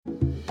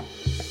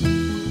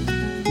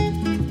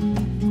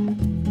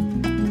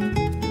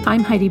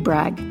I'm Heidi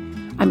Bragg.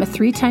 I'm a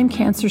 3-time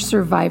cancer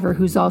survivor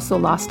who's also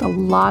lost a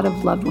lot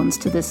of loved ones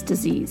to this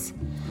disease.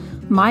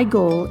 My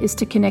goal is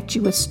to connect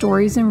you with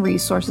stories and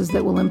resources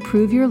that will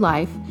improve your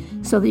life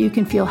so that you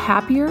can feel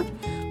happier,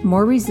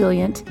 more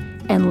resilient,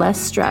 and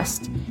less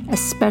stressed,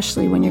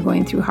 especially when you're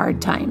going through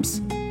hard times.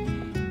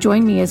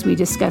 Join me as we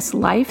discuss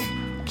life,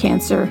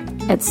 cancer,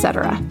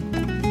 etc.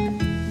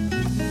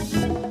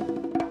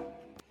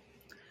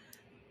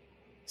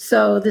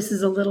 So this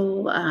is a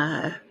little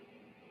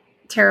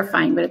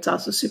terrifying, but it's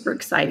also super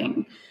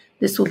exciting.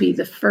 This will be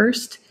the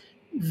first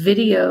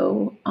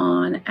video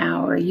on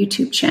our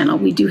YouTube channel.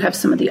 We do have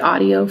some of the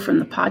audio from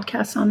the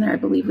podcast on there. I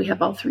believe we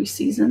have all 3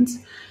 seasons,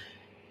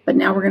 but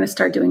now we're going to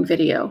start doing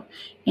video.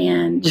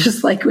 And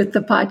just like with the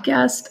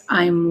podcast,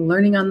 I'm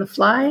learning on the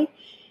fly,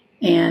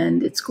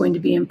 and it's going to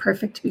be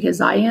imperfect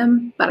because I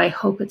am, but I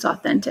hope it's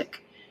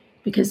authentic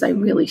because I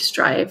really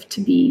strive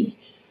to be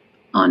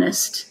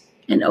honest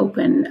and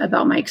open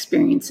about my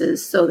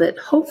experiences so that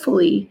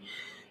hopefully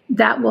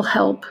that will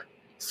help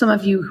some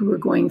of you who are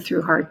going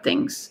through hard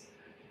things.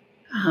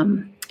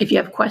 If you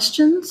have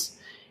questions,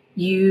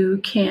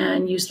 you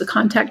can use the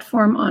contact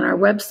form on our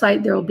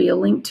website. There will be a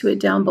link to it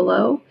down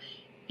below.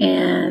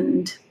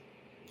 And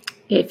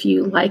if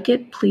you like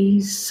it,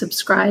 please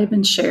subscribe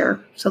and share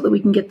so that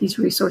we can get these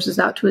resources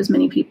out to as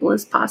many people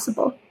as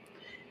possible.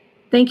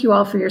 Thank you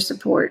all for your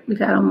support. We've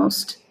had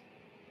almost,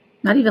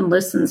 not even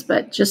listens,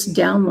 but just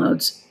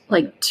downloads,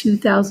 like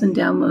 2,000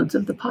 downloads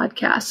of the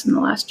podcast in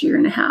the last year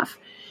and a half.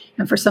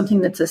 And for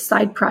something that's a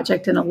side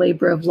project and a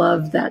labor of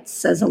love, that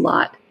says a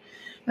lot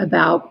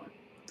about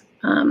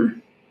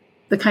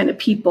the kind of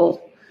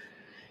people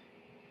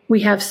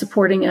we have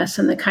supporting us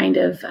and the kind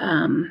of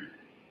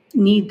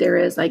need there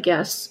is, I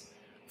guess,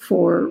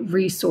 for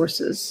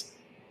resources.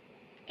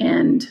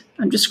 And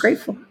I'm just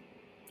grateful.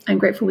 I'm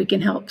grateful we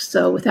can help.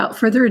 So without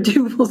further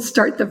ado, we'll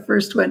start the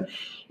first one.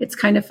 It's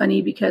kind of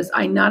funny because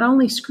I not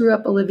only screw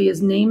up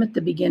Olivia's name at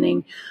the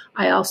beginning,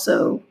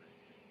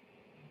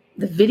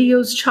 the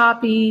video's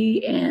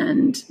choppy,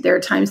 and there are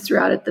times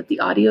throughout it that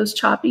the audio's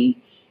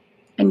choppy.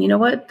 And you know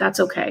what? That's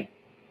okay,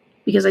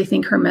 because I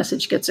think her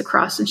message gets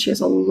across and she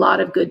has a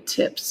lot of good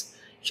tips.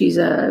 She's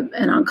an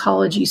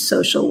oncology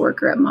social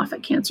worker at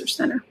Moffitt Cancer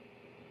Center.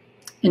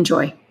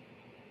 Enjoy.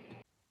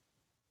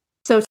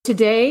 So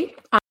today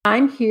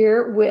I'm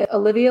here with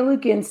Olivia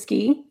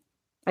Luginski.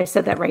 I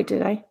said that right,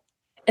 did I?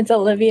 It's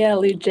Olivia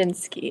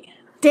Luginski.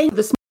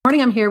 This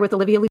morning I'm here with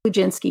Olivia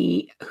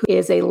Luginski, who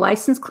is a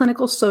licensed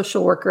clinical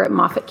social worker at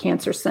Moffitt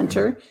Cancer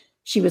Center.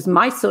 She was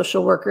my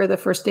social worker the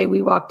first day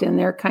we walked in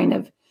there, kind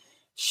of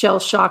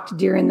shell-shocked,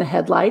 deer in the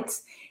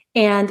headlights.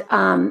 And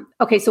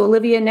okay, so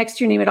Olivia, next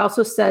to your name, it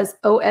also says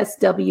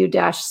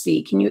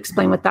OSW-C. Can you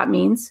explain what that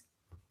means?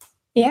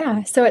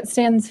 Yeah, so it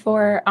stands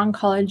for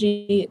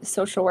Oncology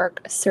Social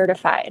Work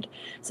Certified.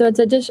 So it's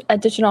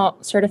additional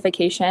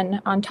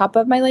certification on top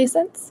of my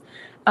license,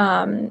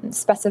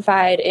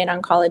 specified in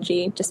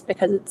oncology just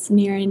because it's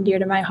near and dear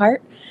to my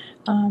heart.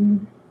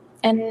 And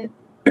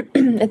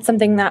it's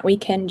something that we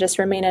can just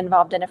remain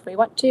involved in if we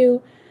want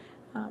to.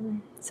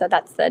 So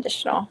that's the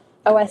additional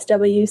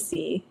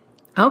OSW-C.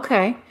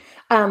 Okay.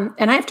 And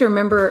I have to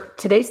remember,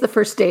 today's the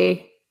first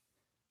day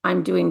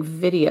I'm doing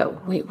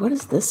video. Wait, what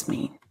does this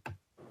mean?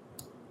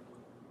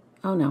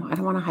 Oh no, I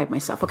don't want to hide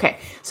myself. Okay.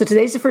 So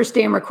today's the first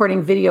day I'm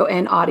recording video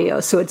and audio.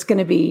 So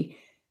it'll be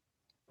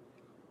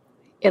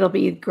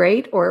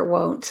great or it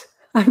won't.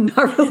 I'm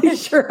not really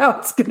sure how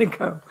it's going to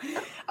go.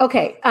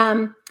 Okay.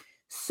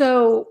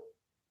 So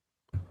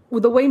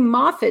the way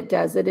Moffitt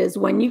does it is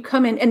when you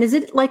come in, and is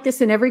it like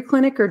this in every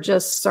clinic or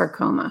just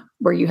sarcoma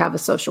where you have a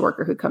social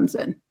worker who comes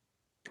in?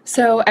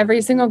 So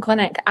every single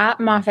clinic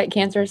at Moffitt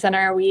Cancer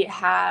Center, we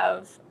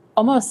have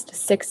almost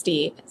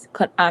 60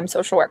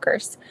 social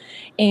workers,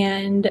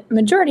 and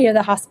majority of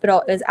the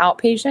hospital is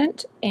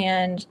outpatient,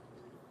 and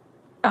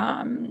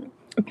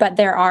but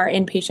there are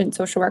inpatient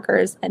social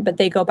workers, but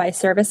they go by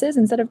services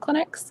instead of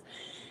clinics.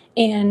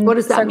 And what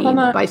does that mean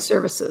by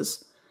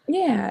services?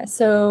 Yeah,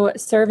 so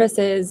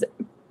services,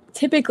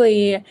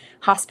 typically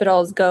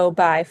hospitals go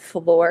by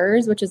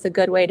floors, which is a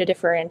good way to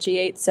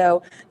differentiate.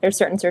 So there's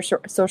certain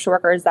social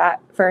workers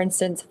that, for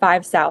instance,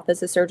 5 South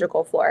is a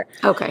surgical floor.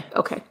 Okay.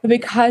 But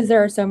because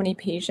there are so many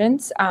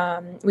patients,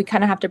 we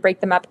kind of have to break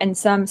them up. And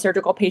some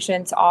surgical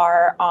patients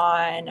are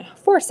on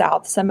 4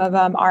 South. Some of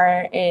them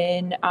are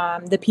in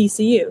the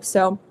PCU.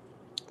 So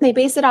they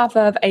base it off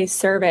of a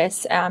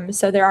service.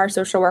 So there are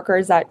social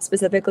workers that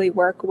specifically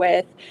work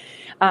with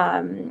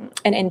an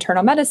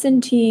internal medicine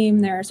team.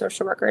 There are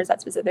social workers that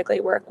specifically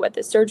work with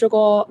the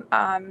surgical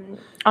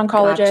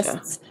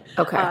oncologists,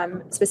 Gotcha.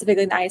 Okay.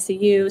 Specifically in the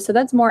ICU. So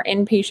that's more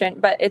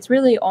inpatient, but it's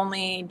really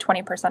only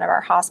 20% of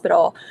our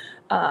hospital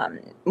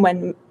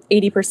when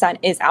 80%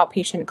 is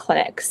outpatient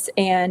clinics.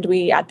 And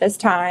we, at this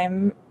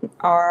time,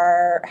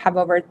 have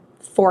over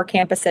 4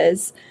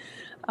 campuses.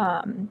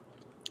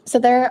 So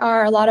there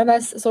are a lot of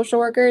us social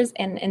workers,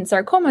 and in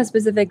sarcoma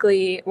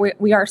specifically,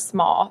 we are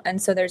small.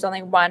 And so there's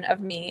only one of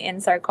me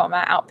in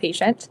sarcoma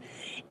outpatient.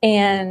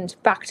 And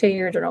back to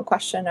your original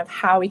question of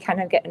how we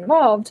kind of get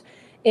involved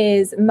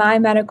is my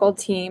medical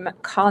team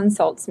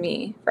consults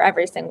me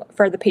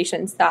for the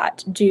patients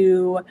that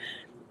do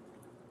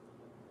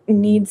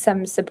need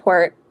some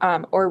support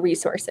or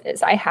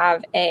resources. I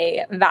have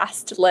a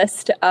vast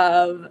list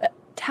of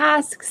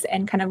tasks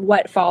and kind of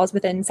what falls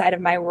within inside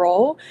of my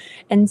role.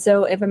 And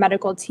so if a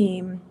medical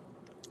team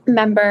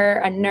member,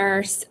 a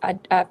nurse,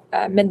 a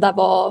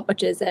mid-level,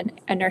 which is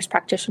a nurse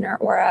practitioner,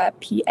 or a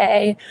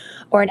PA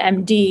or an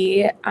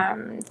MD,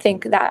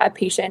 think that a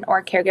patient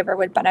or caregiver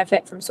would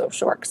benefit from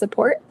social work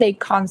support, they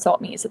consult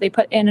me. So they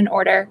put in an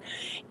order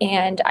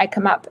and I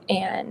come up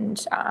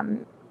and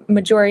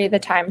majority of the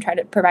time try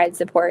to provide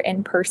support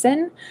in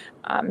person.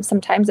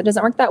 Sometimes it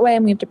doesn't work that way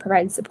and we have to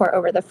provide support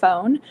over the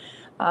phone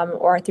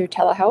or through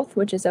telehealth,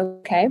 which is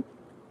okay.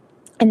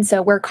 And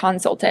so we're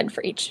consulted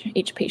for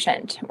each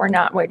patient.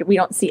 We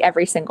don't see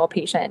every single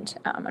patient,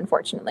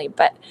 unfortunately,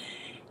 but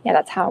yeah,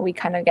 that's how we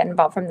kind of get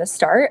involved from the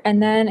start.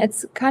 And then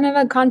it's kind of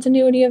a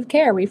continuity of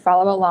care. We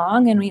follow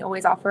along and we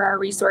always offer our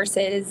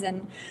resources.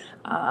 And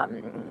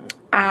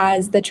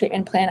as the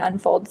treatment plan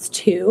unfolds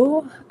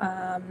too,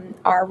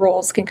 our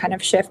roles can kind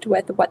of shift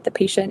with what the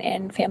patient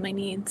and family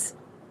needs.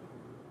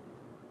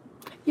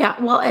 Yeah,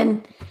 well,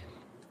 and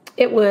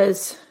it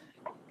was...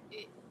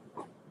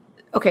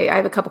 Okay, I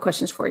have a couple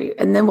questions for you,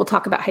 and then we'll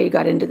talk about how you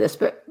got into this.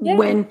 But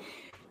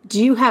do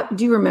you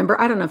remember,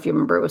 I don't know if you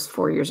remember, it was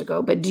 4 years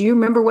ago, but do you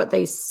remember what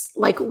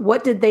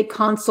did they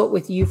consult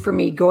with you for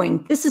me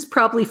going, this is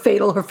probably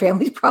fatal, her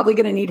family's probably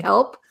going to need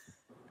help?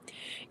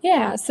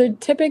 Yeah, so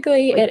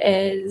typically it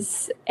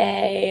is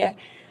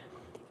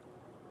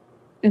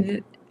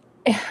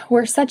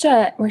we're such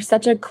a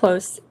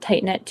close,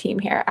 tight-knit team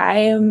here. I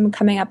am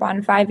coming up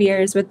on 5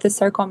 years with the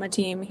sarcoma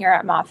team here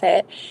at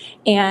Moffitt,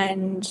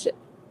 and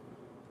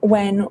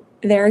when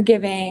they're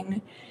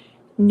giving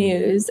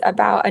news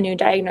about a new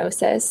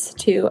diagnosis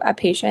to a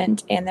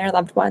patient and their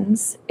loved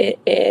ones, it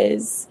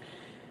is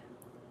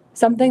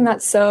something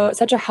that's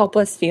such a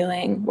helpless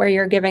feeling where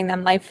you're giving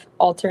them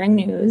life-altering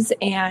news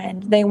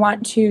and they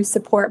want to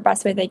support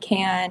best way they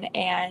can.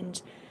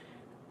 And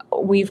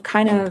we've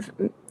kind of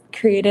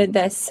created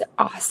this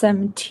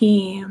awesome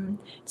team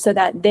so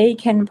that they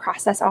can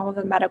process all of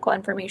the medical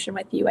information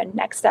with you and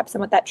next steps and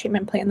what that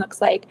treatment plan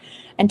looks like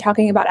and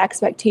talking about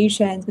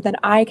expectations, but then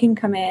I can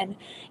come in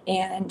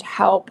and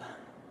help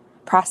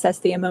process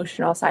the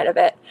emotional side of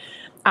it.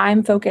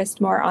 I'm focused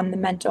more on the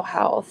mental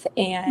health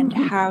and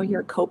how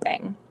you're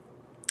coping.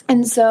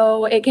 And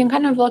so it can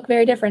kind of look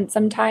very different.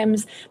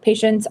 Sometimes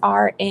patients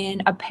are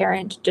in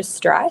apparent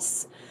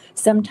distress.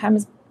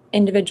 Sometimes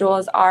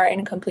individuals are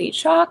in complete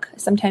shock.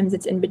 Sometimes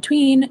it's in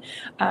between.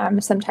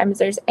 Sometimes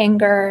there's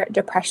anger,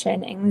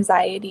 depression,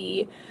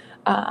 anxiety.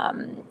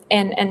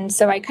 And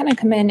so I kind of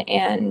come in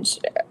and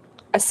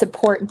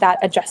support that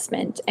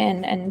adjustment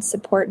and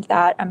support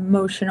that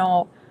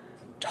emotional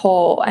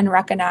toll and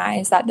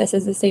recognize that this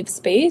is a safe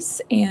space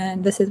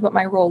and this is what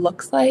my role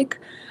looks like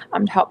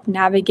to help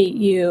navigate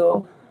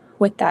you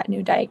with that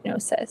new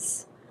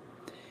diagnosis.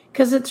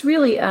 Because it's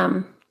really...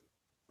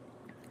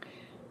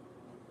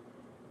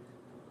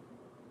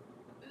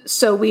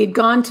 So we had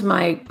gone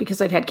to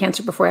because I'd had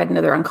cancer before, I had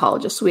another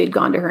oncologist. So we had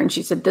gone to her and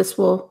she said, this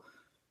will,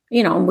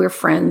 we're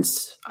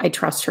friends. I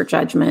trust her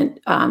judgment.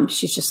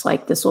 She's just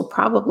like, this will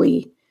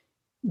probably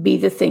be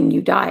the thing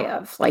you die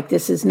of. Like,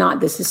 this is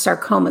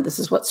sarcoma. This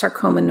is what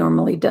sarcoma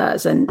normally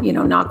does. And,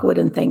 knock wood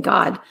and thank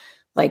God,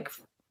 like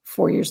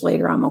 4 years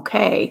later, I'm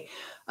okay.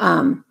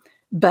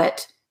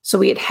 But so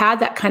we had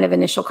that kind of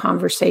initial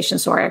conversation.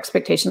 So our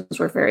expectations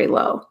were very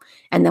low.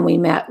 And then we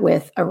met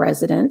with a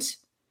resident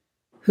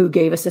who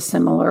gave us a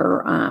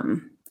similar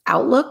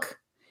outlook.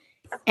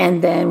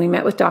 And then we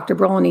met with Dr.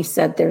 Brohl and he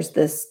said, there's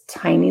this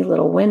tiny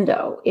little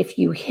window. If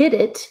you hit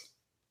it,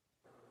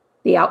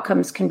 the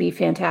outcomes can be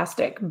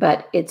fantastic,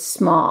 but it's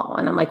small.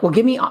 And I'm like, well,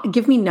 give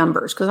me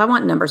numbers, because I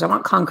want numbers. I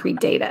want concrete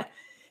data.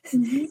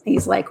 Mm-hmm.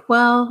 He's like,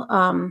 well,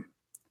 I'm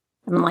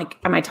like,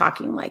 am I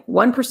talking like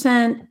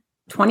 1%,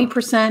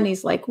 20%?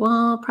 He's like,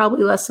 well,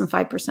 probably less than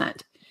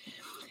 5%.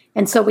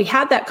 And so we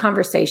had that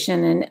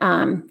conversation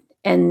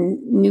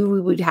and knew we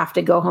would have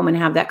to go home and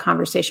have that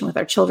conversation with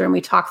our children.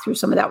 We talked through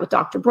some of that with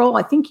Dr. Brohl.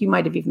 I think you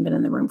might have even been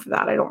in the room for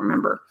that. I don't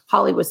remember.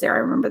 Holly was there. I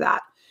remember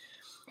that.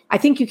 I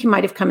think you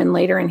might have come in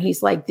later and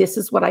he's like, this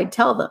is what I'd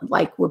tell them.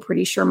 Like, we're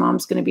pretty sure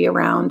mom's going to be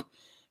around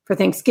for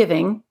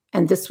Thanksgiving.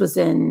 And this was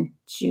in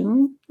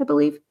June, I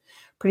believe.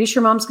 Pretty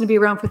sure mom's going to be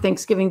around for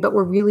Thanksgiving, but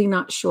we're really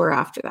not sure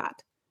after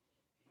that.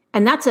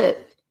 And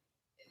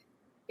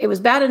it was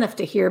bad enough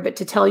to hear, but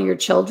to tell your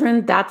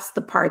children, that's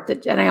the part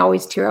that, and I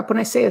always tear up when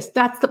I say this,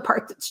 that's the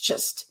part that's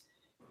just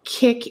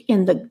kick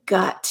in the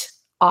gut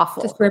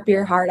awful. Just rip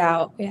your heart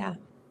out. Yeah.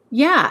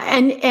 Yeah.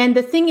 And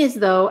the thing is,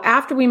 though,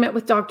 after we met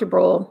with Dr.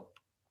 Brohl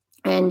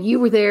and you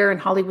were there and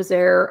Holly was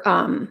there,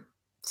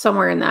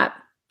 somewhere in that,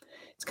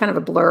 it's kind of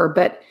a blur,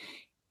 but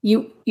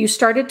you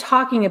started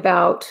talking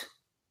about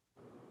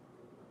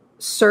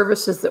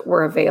services that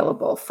were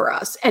available for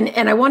us. And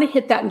I want to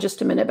hit that in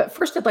just a minute. But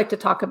first, I'd like to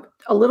talk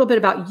a little bit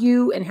about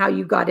you and how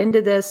you got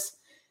into this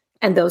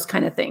and those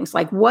kind of things.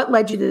 Like, what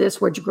led you to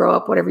this? Where'd you grow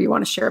up? Whatever you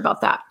want to share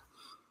about that.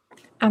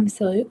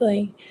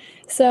 Absolutely.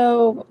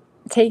 So,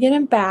 taking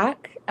it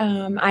back,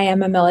 I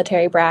am a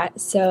military brat.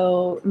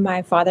 So,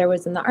 my father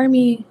was in the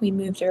Army. We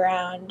moved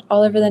around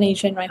all over the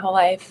nation my whole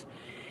life.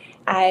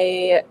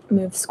 I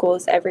moved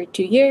schools every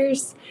 2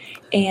 years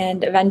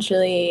and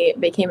eventually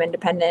became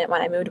independent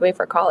when I moved away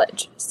for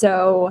college.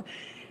 So,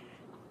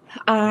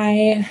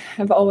 I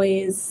have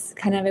always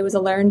it was a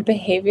learned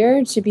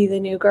behavior to be the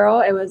new girl.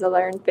 It was a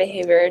learned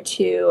behavior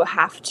to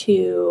have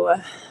to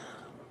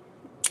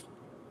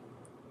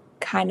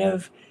kind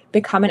of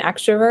become an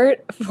extrovert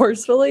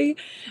forcefully.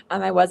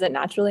 I wasn't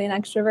naturally an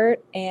extrovert,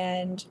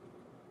 and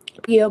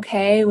be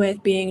okay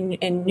with being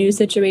in new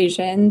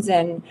situations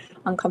and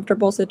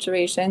uncomfortable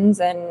situations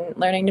and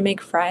learning to make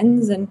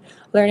friends and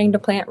learning to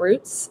plant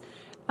roots.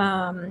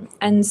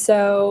 And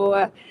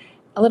so,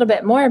 a little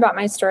bit more about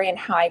my story and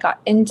how I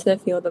got into the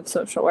field of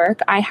social work.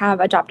 I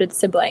have adopted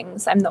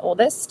siblings. I'm the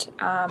oldest.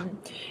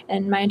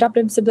 And my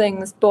adopted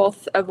siblings,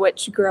 both of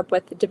which grew up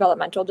with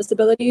developmental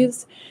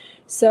disabilities.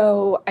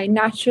 So I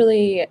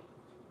naturally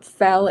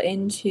fell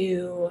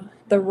into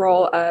the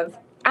role of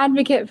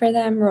advocate for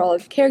them, role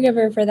of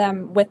caregiver for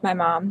them with my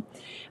mom,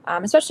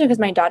 especially because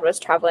my dad was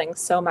traveling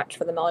so much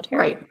for the military.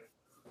 Right.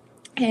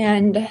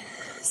 And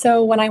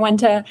so when I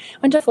went to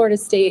Florida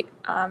State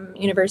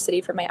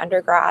University for my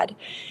undergrad,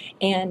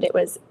 and it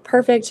was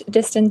perfect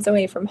distance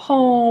away from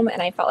home,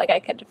 and I felt like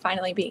I could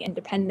finally be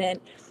independent.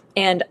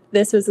 And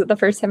this was the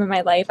first time in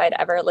my life I'd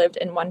ever lived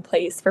in one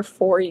place for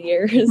 4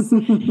 years.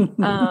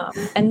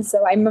 And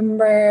so I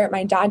remember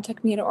my dad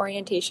took me to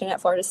orientation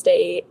at Florida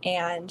State,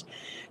 and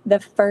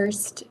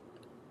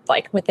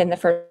within the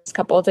first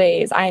couple of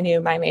days, I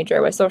knew my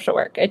major was social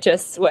work. It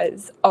just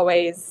was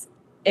always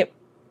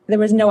there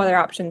was no other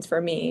options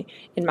for me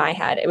in my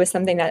head. It was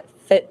something that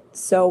fit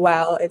so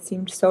well. It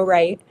seemed so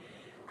right.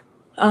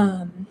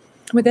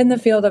 Within the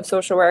field of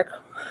social work,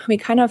 we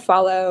kind of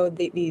follow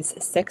these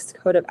 6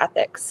 code of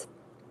ethics.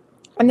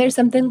 And there's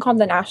something called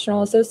the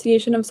National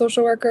Association of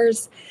Social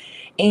Workers.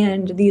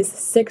 And these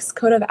 6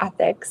 code of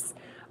ethics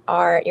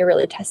you're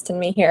really testing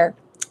me here,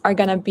 are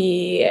going to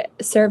be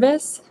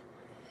service,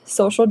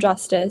 social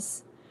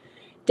justice,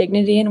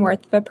 dignity and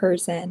worth of a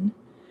person,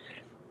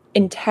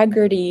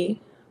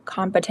 integrity,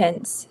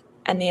 competence,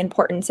 and the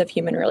importance of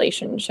human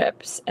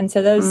relationships. And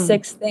so those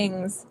 6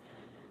 things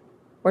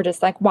were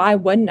just like, why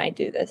wouldn't I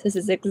do this? This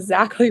is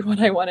exactly what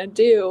I want to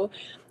do.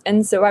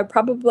 And so I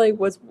probably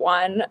was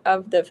one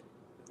of the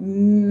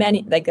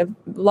many, like a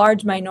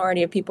large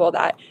minority of people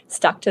that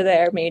stuck to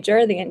their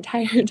major the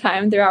entire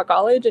time throughout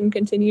college and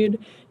continued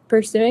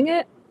pursuing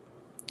it.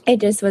 It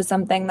just was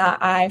something that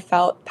I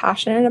felt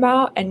passionate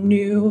about and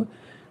knew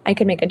I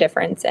could make a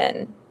difference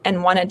in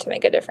and wanted to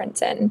make a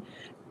difference in.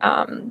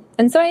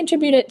 And so I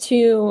attribute it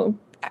to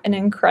an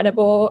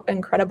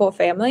incredible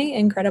family,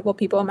 incredible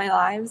people in my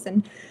lives,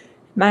 and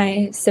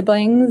my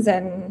siblings,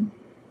 and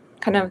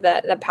kind of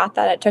the path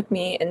that it took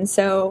me. And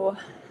so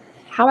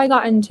how I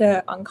got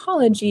into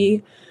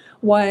oncology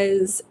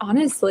was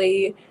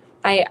honestly,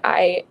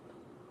 I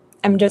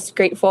am just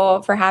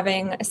grateful for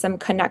having some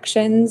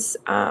connections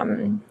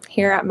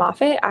here at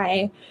Moffitt.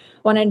 I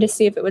wanted to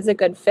see if it was a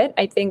good fit.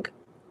 I think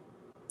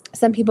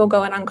some people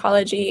go in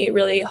oncology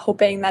really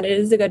hoping that it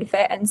is a good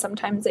fit, and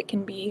sometimes it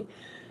can be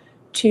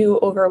too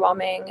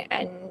overwhelming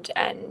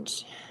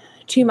and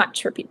too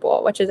much for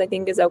people, which I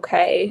think is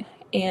okay.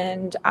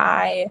 And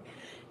I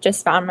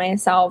just found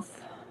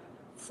myself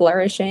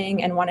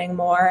flourishing and wanting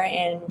more,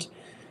 and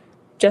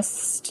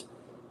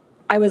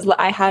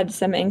I had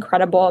some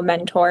incredible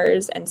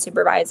mentors and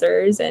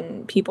supervisors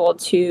and people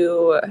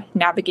to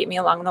navigate me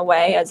along the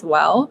way as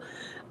well.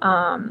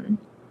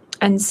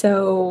 And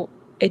so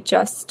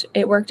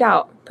it worked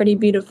out pretty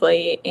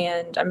beautifully.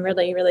 And I'm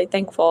really, really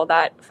thankful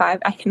that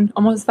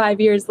almost 5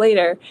 years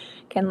later,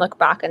 can look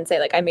back and say,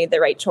 like, I made the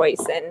right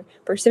choice in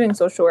pursuing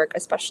social work,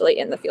 especially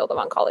in the field of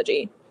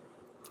oncology.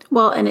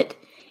 Well, and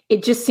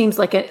it just seems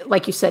like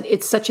you said,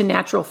 it's such a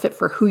natural fit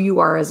for who you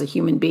are as a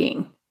human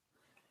being.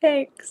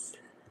 Thanks.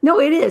 No,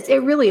 it is.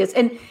 It really is.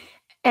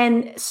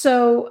 And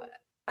so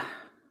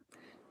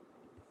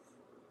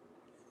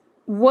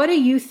what do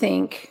you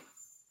think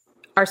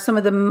are some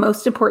of the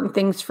most important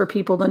things for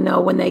people to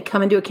know when they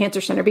come into a cancer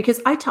center?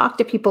 Because I talk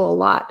to people a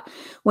lot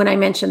when I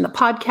mention the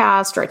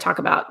podcast, or I talk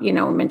about,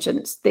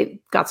 mention they've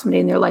got somebody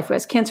in their life who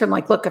has cancer. I'm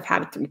like, look, I've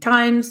had it 3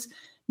 times,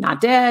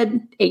 not dead,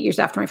 8 years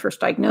after my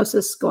first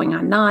diagnosis, going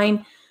on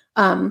 9.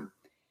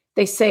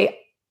 They say,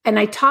 and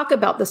I talk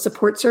about the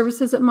support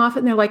services at Moffitt,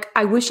 and they're like,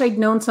 I wish I'd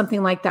known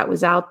something like that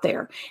was out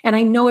there. And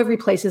I know every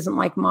place isn't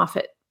like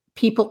Moffitt.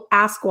 People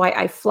ask why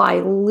I fly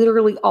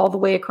literally all the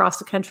way across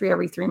the country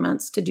every 3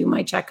 months to do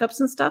my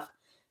checkups and stuff.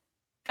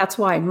 That's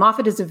why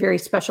Moffitt is a very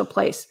special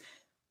place.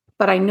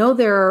 But I know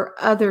there are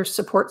other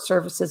support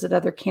services at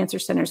other cancer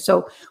centers.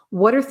 So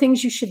what are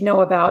things you should know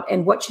about,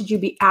 and what should you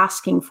be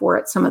asking for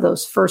at some of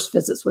those first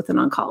visits with an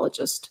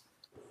oncologist?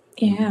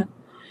 Yeah.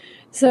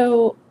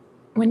 So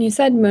when you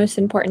said most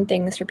important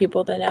things for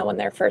people to know when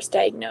they're first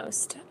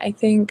diagnosed, I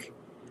think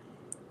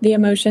the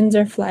emotions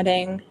are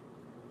flooding.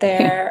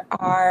 There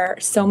are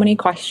so many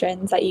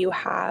questions that you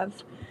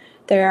have.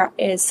 There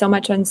is so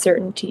much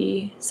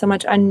uncertainty, so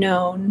much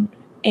unknown.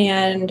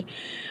 And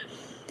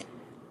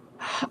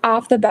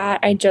off the bat,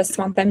 I just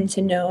want them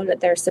to know that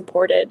they're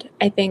supported.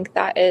 I think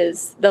that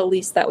is the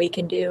least that we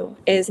can do,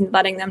 is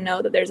letting them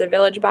know that there's a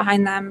village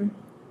behind them,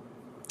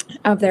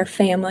 of their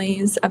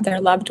families, of their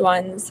loved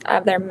ones,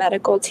 of their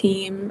medical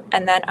team,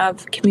 and then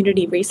of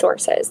community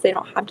resources. They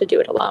don't have to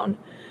do it alone.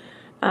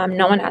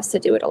 No one has to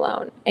do it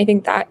alone. I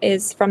think that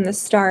is from the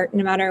start,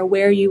 no matter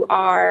where you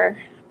are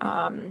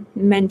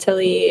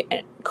mentally,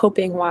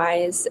 coping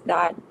wise,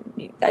 that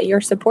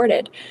you're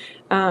supported.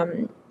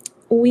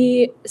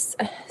 We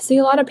see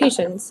a lot of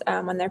patients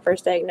when they're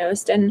first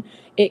diagnosed, and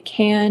it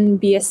can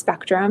be a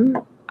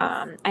spectrum.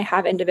 I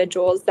have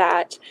individuals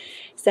that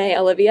say,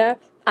 Olivia,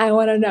 I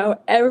want to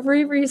know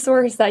every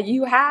resource that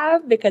you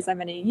have because I'm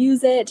going to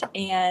use it,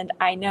 and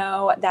I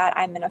know that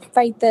I'm going to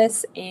fight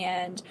this,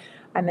 and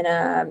I'm going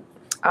to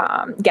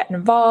get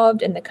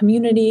involved in the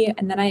community.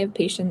 And then I have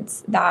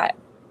patients that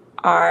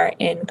are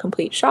in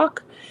complete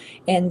shock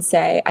and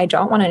say, I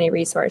don't want any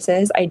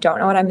resources. I don't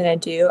know what I'm going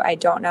to do. I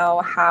don't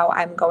know how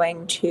I'm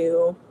going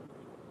to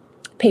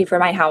pay for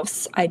my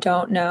house. I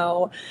don't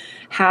know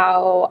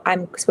how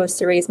I'm supposed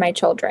to raise my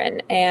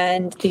children.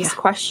 And these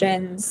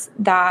questions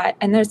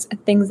and there's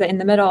things that in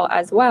the middle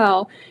as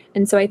well.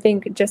 And so I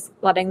think just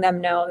letting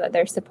them know that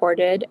they're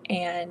supported,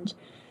 and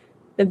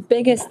the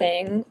biggest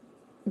thing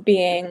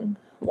being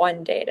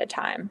one day at a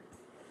time,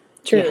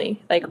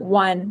 truly, like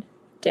one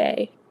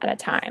day at a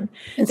time.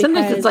 And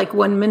sometimes it's like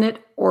 1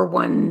 minute or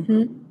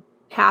one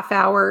half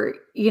hour,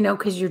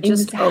 because you're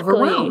just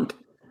overwhelmed.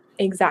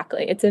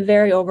 Exactly. It's a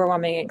very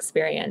overwhelming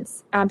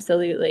experience.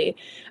 Absolutely.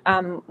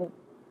 And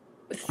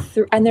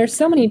there's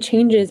so many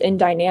changes in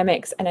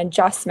dynamics and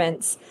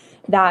adjustments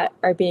that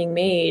are being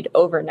made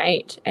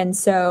overnight. And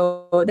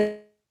so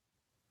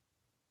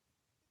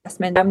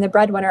I'm the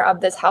breadwinner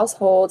of this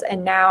household,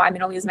 and now I'm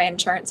going to lose my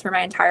insurance for my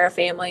entire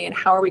family. And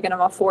how are we going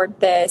to afford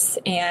this?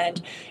 And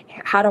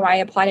how do I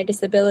apply to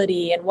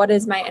disability? And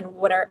what's going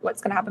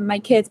to happen to my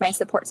kids? My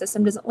support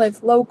system doesn't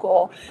live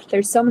local.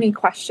 There's so many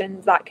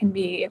questions that can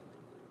be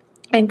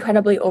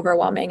incredibly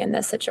overwhelming in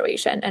this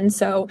situation. And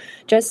so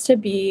just to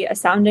be a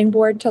sounding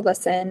board to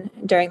listen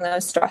during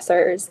those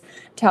stressors,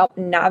 to help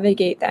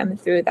navigate them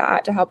through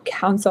that, to help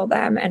counsel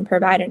them and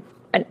provide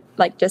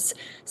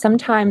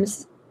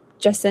sometimes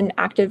just an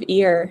active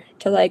ear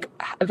to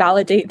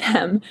validate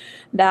them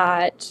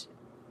that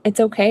it's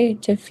okay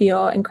to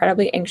feel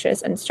incredibly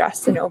anxious and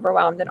stressed and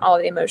overwhelmed and all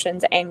the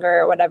emotions,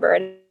 anger, whatever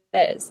it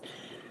is.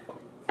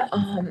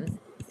 And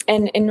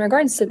in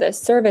regards to the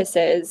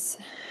services,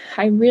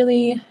 I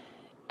really,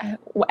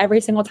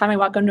 every single time I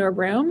walk into a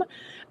room,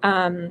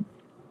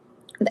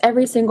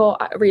 every single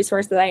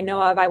resource that I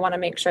know of, I want to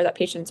make sure that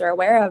patients are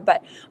aware of.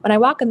 But when I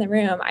walk in the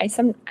room, I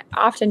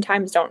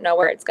oftentimes don't know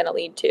where it's going to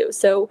lead to.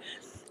 So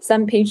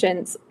some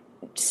patients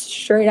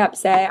straight up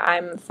say,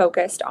 I'm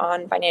focused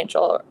on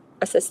financial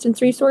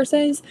assistance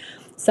resources.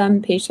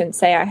 Some patients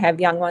say, I have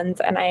young ones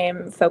and I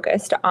am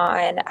focused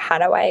on how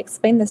do I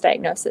explain this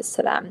diagnosis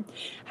to them?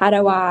 How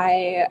do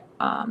I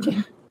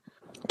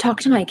talk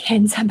to my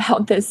kids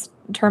about this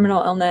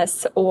terminal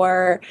illness,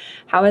 or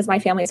how is my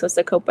family supposed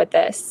to cope with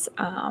this?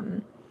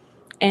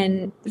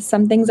 And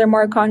some things are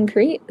more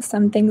concrete,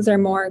 some things are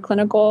more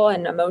clinical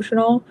and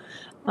emotional.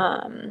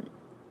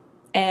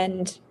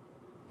 And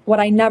what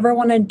I never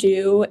want to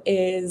do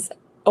is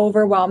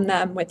overwhelm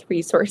them with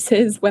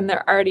resources when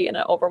they're already in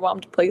an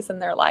overwhelmed place in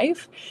their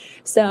life.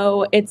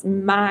 So it's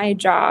my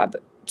job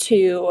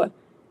to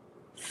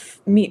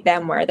meet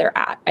them where they're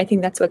at. I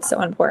think that's what's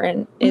so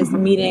important, is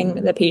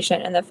meeting the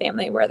patient and the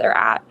family where they're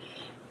at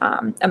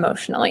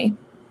emotionally.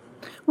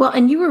 Well,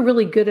 and you were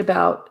really good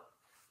about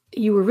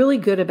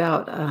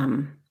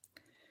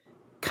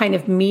kind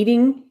of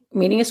meeting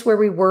us where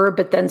we were,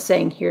 but then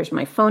saying, here's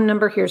my phone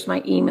number, here's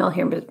my email,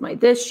 here's my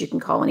this, you can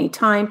call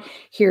anytime.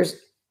 Here's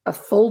a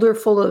folder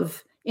full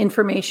of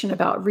information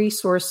about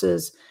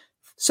resources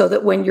so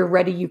that when you're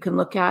ready, you can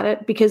look at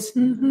it. Because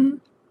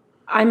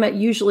I'm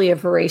usually a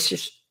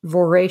voracious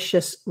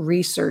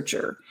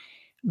researcher,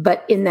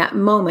 but in that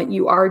moment,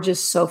 you are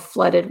just so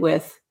flooded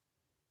with,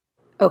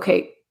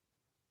 okay,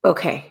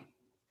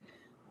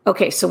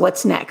 so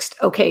what's next?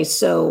 Okay,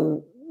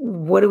 so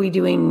what are we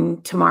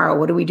doing tomorrow?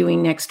 What are we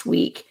doing next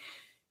week?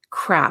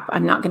 Crap,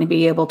 I'm not going to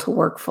be able to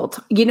work full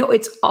time.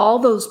 It's all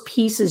those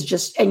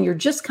pieces and you're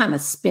just kind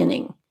of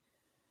spinning.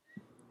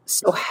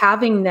 So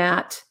having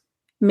that,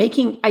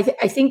 I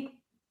think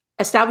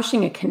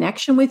establishing a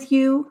connection with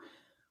you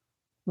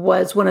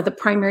was one of the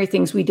primary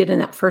things we did in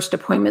that first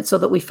appointment, so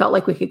that we felt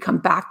like we could come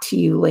back to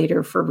you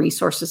later for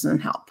resources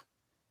and help.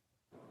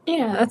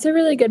 Yeah, that's a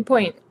really good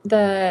point.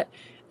 The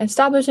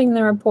establishing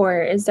the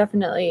rapport is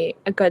definitely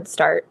a good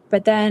start,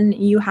 but then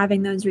you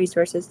having those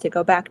resources to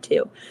go back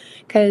to,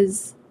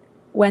 because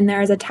when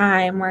there's a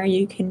time where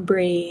you can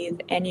breathe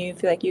and you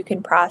feel like you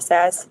can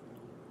process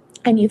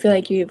and you feel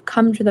like you've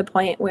come to the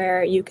point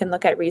where you can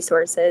look at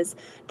resources,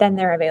 then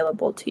they're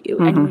available to you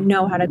and you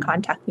know how to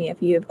contact me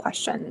if you have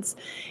questions.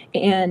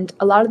 And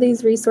a lot of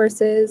these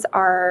resources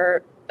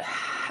are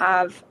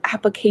have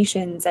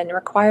applications and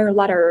require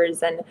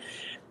letters and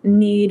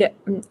need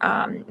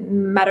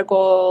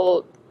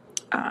medical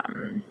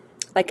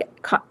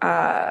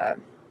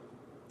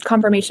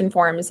confirmation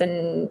forms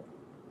and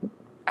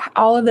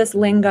all of this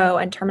lingo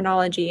and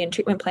terminology and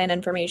treatment plan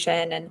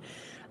information and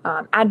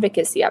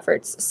advocacy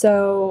efforts.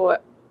 So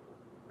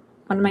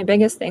one of my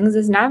biggest things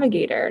is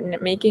navigator,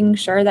 and making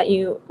sure that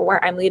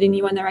I'm leading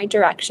you in the right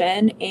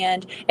direction.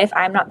 And if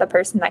I'm not the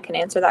person that can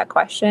answer that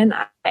question,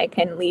 I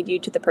can lead you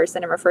to the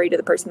person and refer you to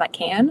the person that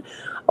can,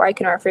 or I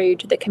can refer you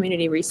to the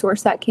community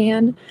resource that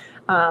can,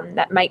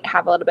 that might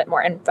have a little bit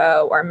more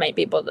info or might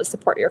be able to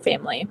support your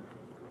family.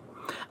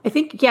 I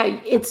think, yeah,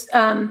 it's,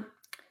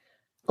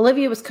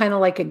 Olivia was kind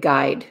of like a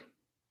guide.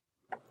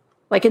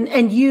 Like,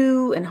 and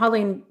you and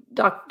Holly and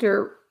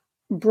Dr.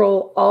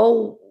 Brohl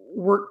all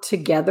work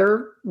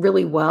together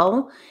really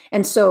well.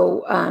 And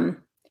so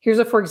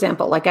here's for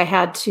example, like I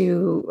had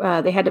to,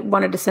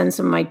 wanted to send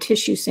some of my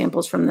tissue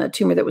samples from the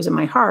tumor that was in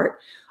my heart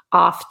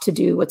off to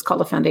do what's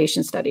called a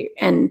foundation study.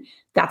 And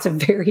that's a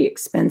very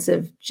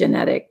expensive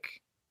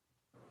genetic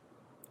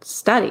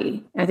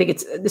study. I think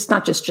it's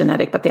not just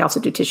genetic, but they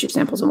also do tissue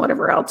samples and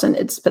whatever else. And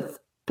it's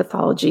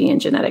pathology and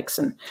genetics.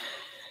 And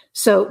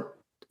so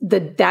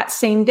that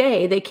same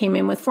day they came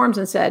in with forms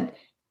and said,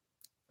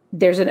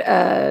 there's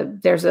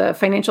a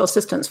financial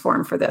assistance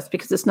form for this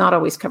because it's not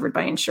always covered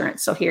by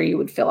insurance. So here you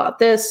would fill out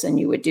this and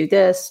you would do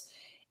this.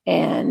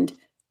 And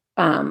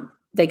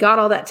they got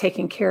all that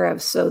taken care of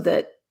so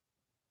that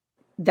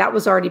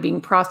was already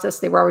being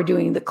processed. They were already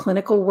doing the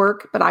clinical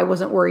work, but I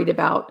wasn't worried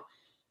about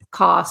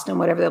cost and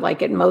whatever. They're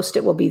like, at most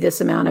it will be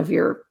this amount of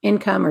your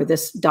income or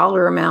this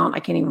dollar amount. I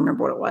can't even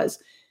remember what it was.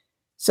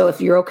 So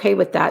if you're okay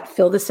with that,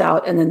 fill this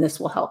out and then this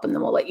will help. And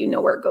then we'll let you know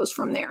where it goes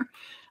from there.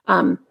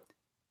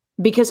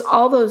 Because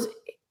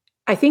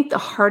I think the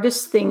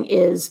hardest thing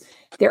is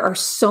there are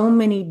so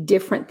many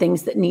different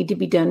things that need to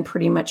be done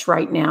pretty much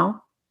right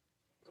now.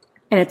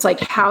 And it's like,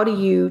 how do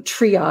you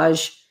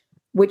triage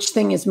which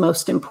thing is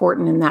most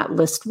important in that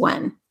list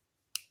when?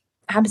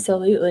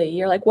 Absolutely.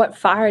 You're like, what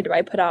fire do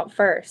I put out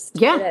first?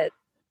 Yeah.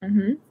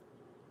 Mm-hmm.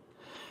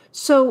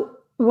 So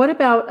what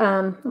about,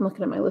 I'm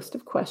looking at my list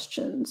of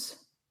questions.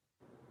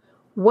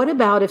 What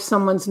about if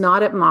someone's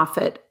not at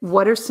Moffitt?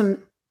 Are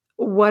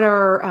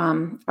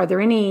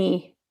there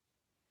any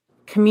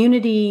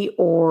community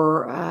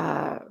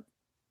or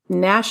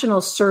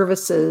national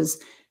services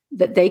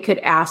that they could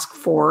ask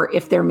for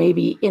if they're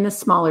maybe in a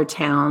smaller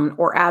town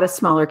or at a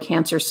smaller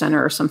cancer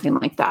center or something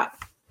like that?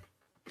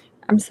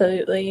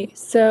 Absolutely.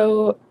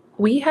 So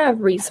we have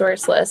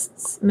resource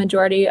lists.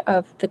 Majority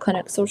of the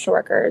clinic social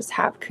workers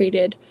have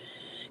created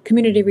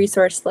community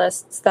resource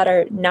lists that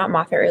are not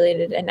Moffitt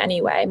related in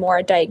any way,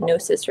 more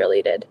diagnosis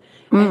related.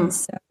 And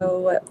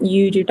so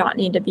you do not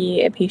need to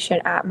be a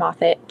patient at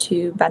Moffitt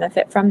to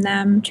benefit from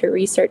them, to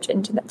research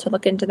into them, to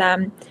look into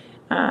them,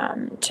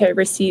 to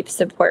receive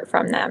support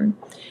from them.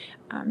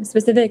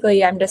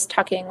 Specifically, I'm just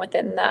talking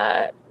within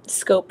the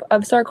scope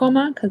of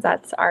sarcoma because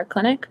that's our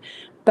clinic,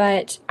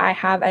 but I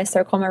have a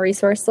sarcoma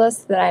resource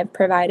list that I've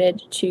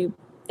provided to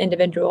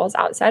individuals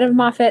outside of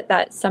Moffitt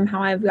that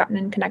somehow I've gotten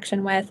in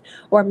connection with,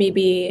 or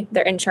maybe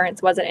their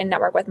insurance wasn't in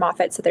network with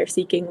Moffitt, so they're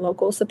seeking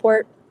local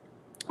support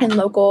and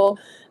local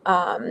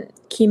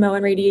chemo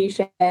and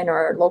radiation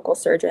or local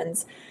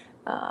surgeons.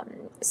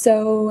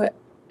 So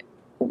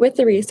with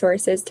the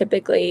resources,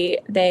 typically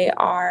they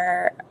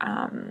are,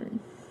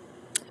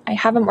 I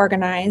have them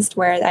organized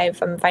where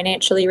I'm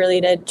financially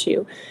related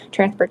to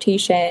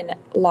transportation,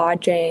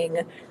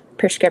 lodging,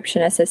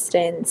 prescription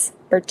assistance,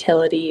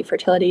 fertility.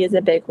 Fertility is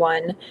a big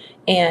one,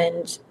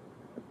 and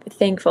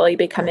thankfully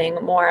becoming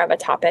more of a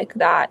topic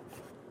that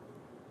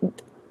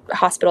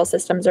hospital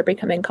systems are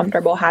becoming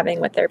comfortable having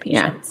with their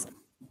patients.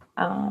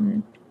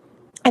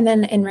 And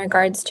then in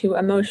regards to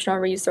emotional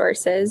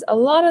resources, a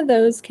lot of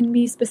those can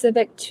be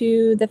specific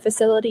to the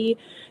facility.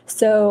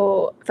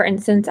 So for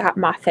instance, at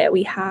Moffitt,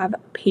 we have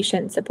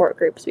patient support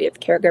groups. We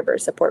have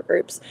caregiver support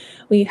groups.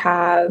 We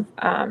have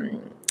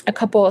a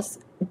couple,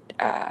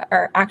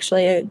 or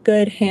actually a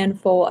good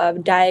handful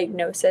of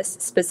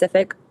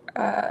diagnosis-specific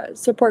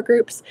support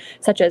groups,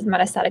 such as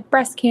metastatic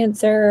breast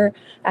cancer,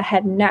 a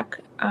head and neck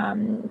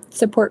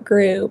support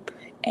group,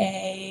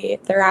 a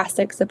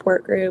thoracic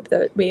support group.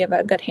 We have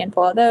a good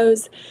handful of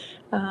those.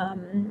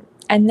 And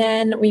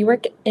then we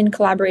work in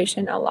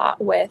collaboration a lot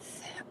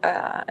with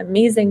an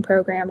amazing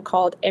program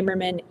called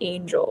Imerman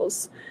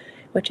Angels,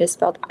 which is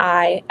spelled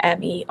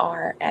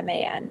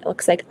Imerman. It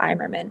looks like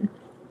Imerman.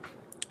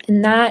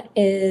 And that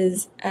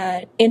is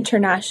an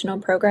international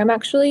program,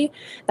 actually,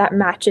 that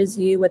matches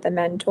you with a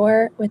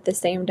mentor with the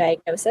same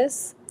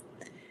diagnosis.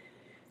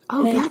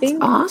 Oh, and that's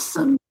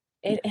awesome.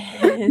 It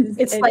is.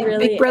 It's like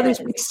really big brothers,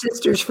 big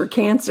sisters for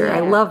cancer. Yeah. I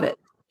love it.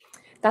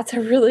 That's a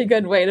really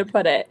good way to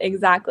put it.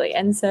 Exactly.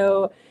 And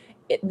so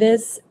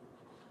this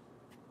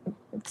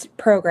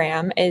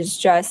program is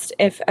just,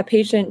 if a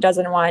patient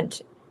doesn't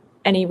want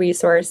any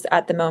resource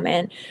at the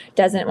moment,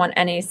 doesn't want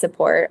any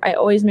support, I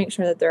always make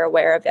sure that they're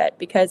aware of it,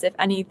 because if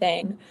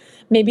anything,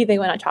 maybe they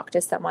want to talk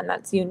to someone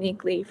that's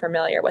uniquely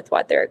familiar with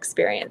what their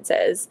experience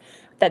is,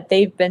 that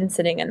they've been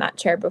sitting in that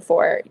chair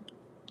before,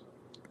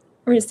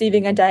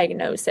 receiving a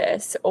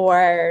diagnosis,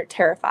 or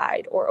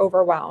terrified or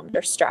overwhelmed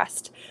or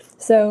stressed.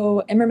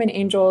 So Imerman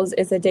Angels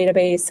is a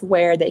database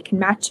where they can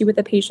match you with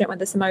a patient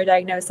with a similar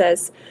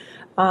diagnosis.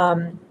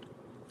 And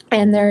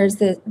there's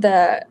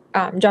the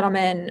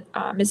gentleman,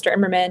 Mr.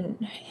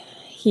 Imerman.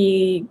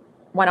 He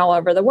went all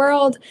over the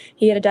world.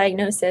 He had a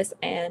diagnosis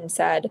and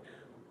said,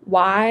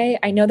 why?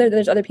 I know that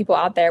there's other people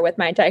out there with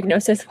my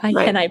diagnosis. Why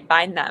can't I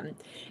find them?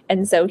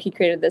 And so he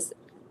created this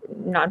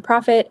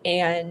nonprofit.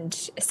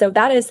 And so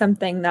that is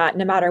something that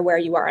no matter where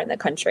you are in the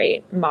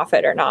country,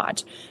 Moffitt or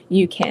not,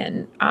 you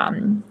can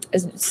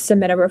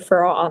submit a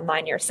referral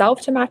online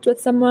yourself to match with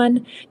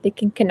someone. They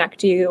can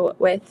connect you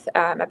with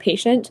a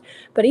patient,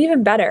 but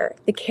even better,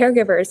 the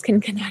caregivers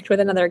can connect with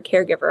another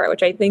caregiver,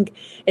 which I think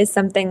is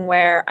something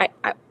where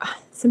I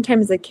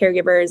sometimes the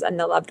caregivers and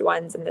the loved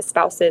ones and the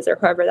spouses or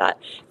whoever that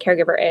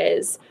caregiver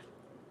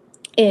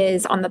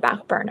is on the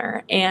back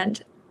burner.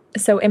 And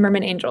so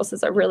Imerman Angels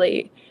is a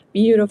really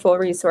beautiful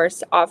resource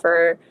to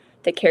offer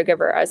the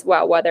caregiver as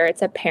well, whether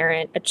it's a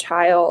parent, a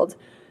child,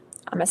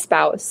 a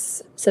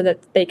spouse, so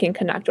that they can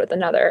connect with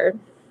another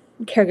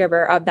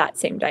caregiver of that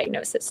same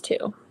diagnosis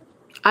too.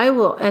 I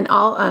will, and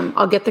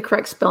I'll get the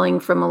correct spelling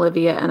from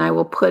Olivia, and I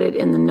will put it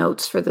in the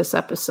notes for this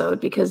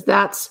episode, because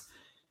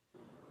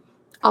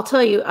I'll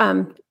tell you,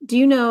 do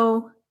you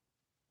know,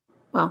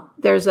 well,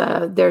 there's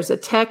a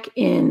tech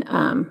in,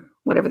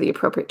 whatever the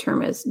appropriate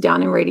term is,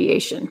 down in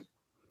radiation.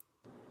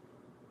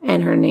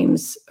 And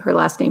her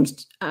last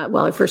name's,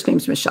 her first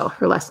name's Michelle,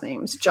 her last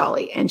name's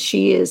Jolly, and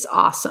she is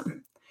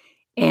awesome.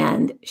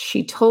 And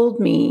she told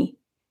me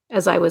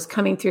as I was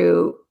coming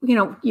through,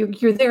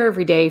 you're there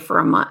every day for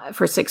a month,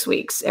 for 6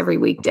 weeks, every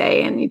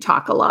weekday, and you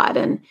talk a lot.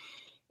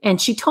 And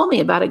she told me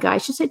about a guy.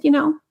 She said,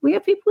 we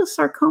have people with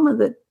sarcoma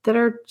that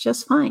are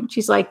just fine.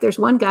 She's like, there's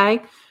one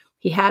guy,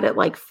 he had it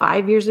like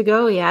 5 years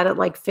ago. He had it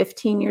like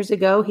 15 years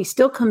ago. He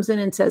still comes in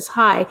and says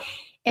hi.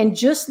 And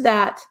just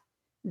that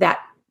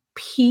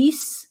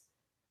piece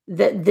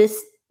that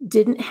this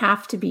didn't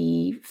have to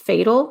be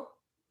fatal,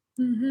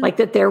 like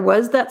that there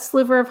was that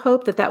sliver of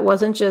hope, that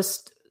wasn't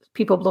just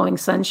people blowing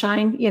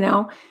sunshine,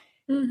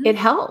 it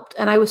helped.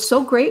 And I was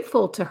so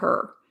grateful to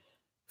her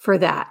for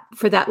that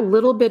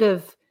little bit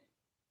of,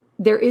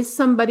 there is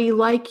somebody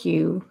like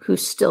you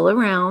who's still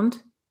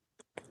around,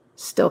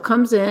 still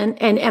comes in.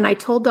 And I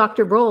told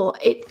Dr. Brohl,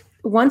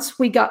 once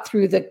we got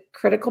through the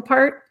critical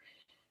part,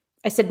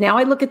 I said, now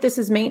I look at this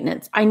as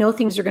maintenance. I know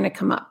things are going to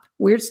come up.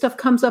 Weird stuff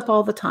comes up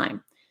all the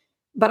time.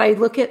 But I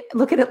look at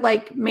it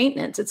like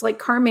maintenance. It's like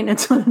car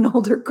maintenance on an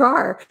older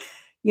car.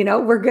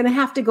 We're going to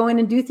have to go in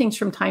and do things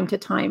from time to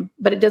time,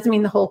 but it doesn't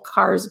mean the whole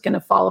car is going to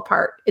fall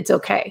apart. It's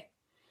okay.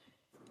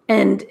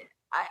 And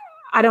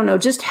I don't know,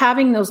 just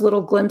having those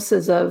little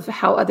glimpses of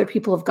how other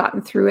people have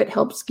gotten through it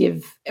helps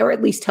give, or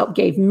at least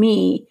gave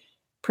me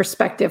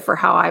perspective for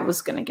how I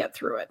was going to get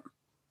through it.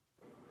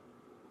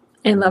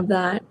 I love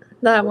that.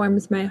 That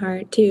warms my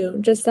heart too.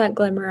 Just that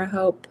glimmer of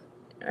hope.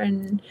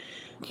 And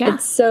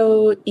it's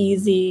so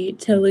easy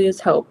to lose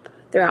hope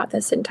throughout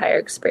this entire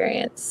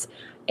experience.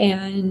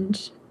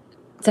 And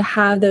to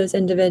have those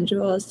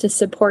individuals to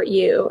support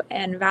you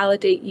and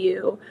validate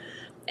you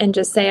and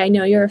just say, I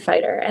know you're a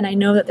fighter. And I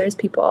know that there's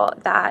people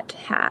that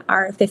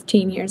are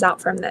 15 years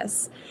out from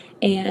this.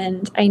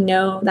 And I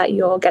know that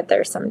you'll get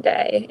there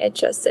someday. It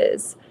just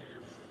is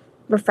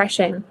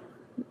refreshing.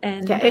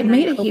 And it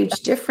made a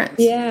huge difference.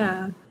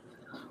 Yeah.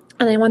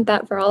 And I want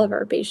that for all of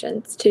our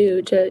patients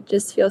too, to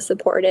just feel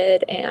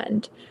supported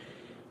and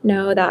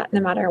know that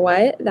no matter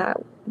what, that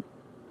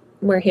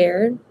we're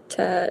here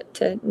to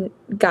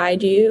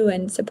guide you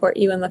and support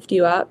you and lift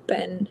you up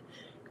and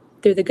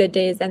through the good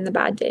days and the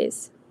bad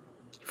days.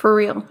 For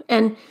real.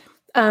 And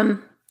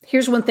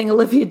here's one thing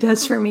Olivia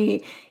does for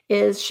me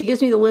is she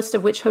gives me the list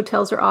of which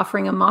hotels are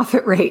offering a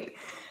Moffitt rate.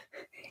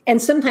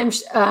 And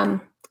sometimes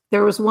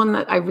there was one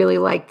that I really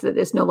liked that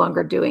is no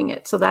longer doing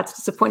it. So that's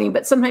disappointing.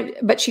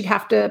 But she'd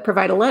have to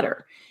provide a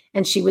letter.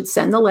 And she would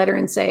send the letter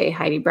and say,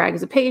 Heidi Bragg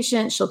is a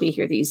patient. She'll be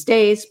here these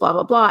days, blah,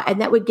 blah, blah. And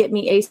that would get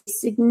me a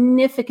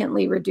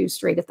significantly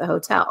reduced rate at the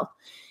hotel.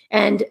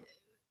 And,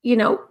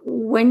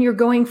 when you're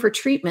going for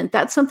treatment,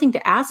 that's something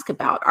to ask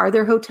about. Are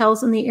there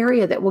hotels in the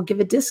area that will give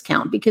a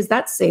discount? Because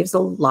that saves a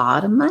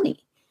lot of money.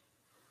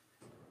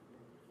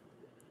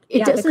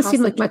 It doesn't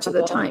seem like much of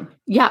the time.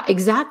 Yeah,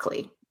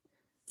 exactly.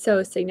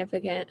 So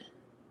significant.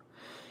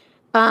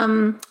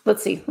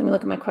 Let's see. Let me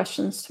look at my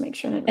questions to make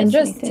sure. And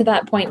just anything. To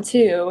that point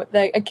too,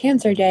 a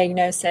cancer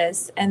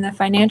diagnosis and the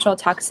financial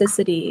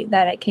toxicity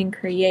that it can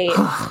create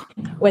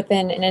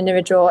within an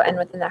individual and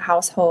within the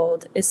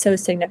household is so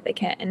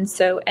significant. And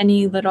so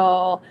any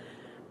little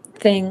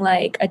thing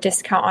like a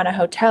discount on a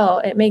hotel,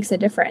 it makes a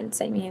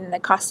difference. I mean, the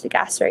cost of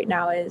gas right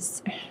now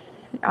is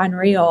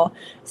unreal.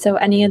 So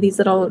any of these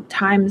little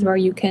times where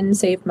you can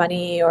save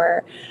money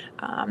or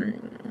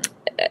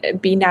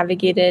be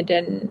navigated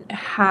and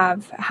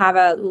have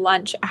a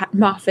lunch at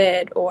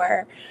Moffitt,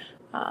 or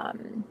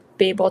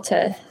be able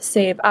to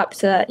save up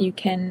so that you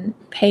can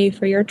pay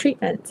for your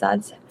treatments.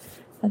 That's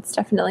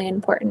definitely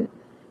important.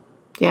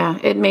 Yeah,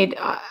 it made,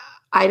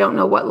 I don't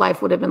know what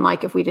life would have been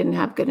like if we didn't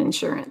have good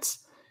insurance.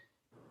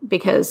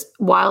 Because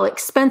while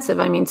expensive,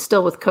 I mean,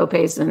 still with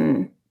copays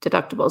and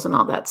deductibles and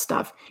all that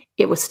stuff,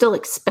 it was still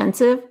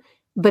expensive,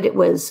 but it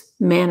was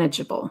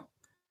manageable.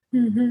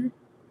 Mm-hmm.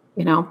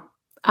 You know?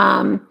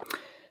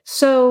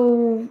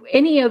 So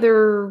any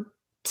other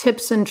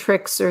tips and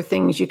tricks or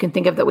things you can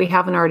think of that we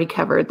haven't already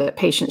covered that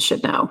patients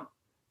should know?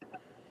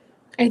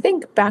 I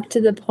think back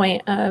to the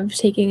point of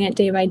taking it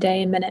day by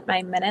day and minute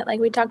by minute, like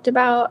we talked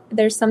about,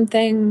 there's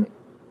something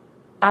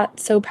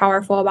that's so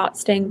powerful about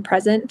staying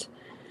present.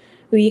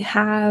 We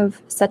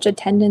have such a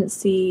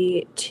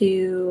tendency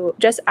to,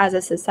 just as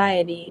a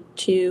society,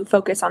 to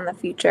focus on the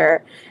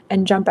future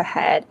and jump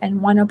ahead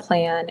and want to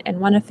plan and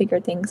want to figure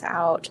things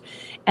out.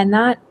 And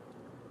that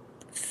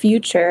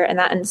future and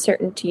that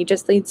uncertainty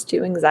just leads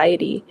to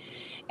anxiety,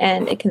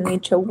 and it can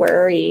lead to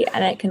worry,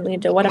 and it can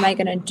lead to, what am I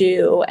going to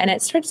do? And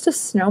it starts to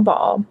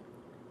snowball.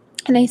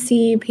 And I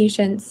see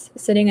patients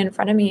sitting in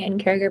front of me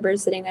and caregivers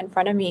sitting in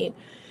front of me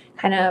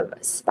kind of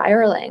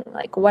spiraling,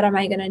 like, what am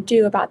I going to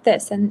do about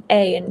this? And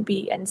A and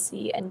B and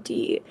C and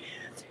D.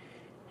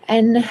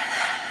 And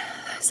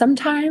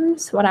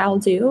sometimes what I'll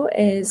do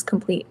is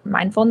complete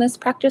mindfulness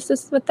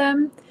practices with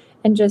them,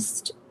 and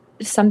just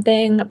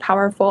something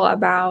powerful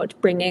about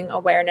bringing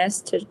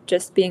awareness to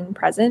just being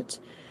present.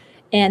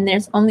 And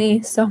there's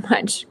only so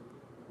much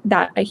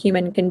that a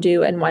human can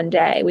do in one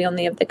day. We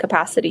only have the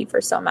capacity for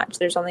so much.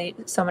 There's only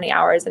so many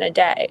hours in a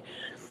day.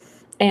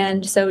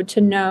 And so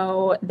to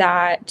know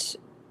that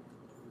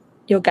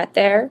you'll get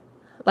there,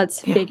 let's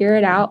figure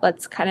it out.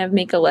 Let's kind of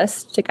make a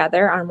list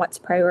together on what's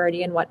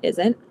priority and what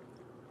isn't.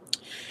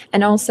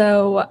 And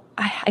also,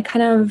 I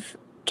kind of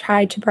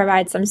tried to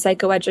provide some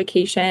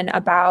psychoeducation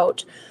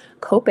about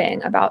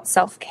coping, about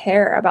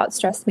self-care, about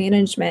stress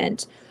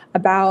management,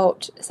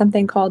 about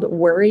something called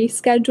worry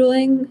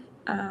scheduling.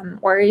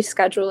 Worry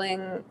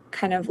scheduling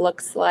kind of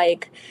looks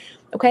like,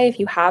 okay, if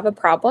you have a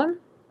problem,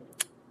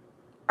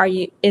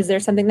 is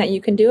there something that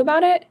you can do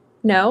about it?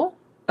 No.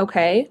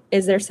 Okay.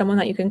 Is there someone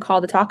that you can call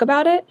to talk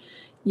about it?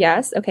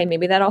 Yes. Okay.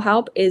 Maybe that'll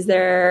help. Is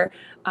there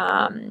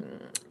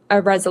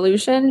a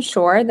resolution?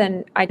 Sure.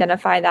 Then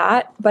identify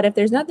that. But if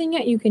there's nothing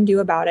that you can do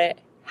about it,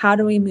 how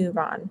do we move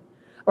on?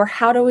 Or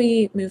how do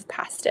we move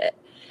past it?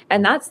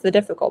 And that's the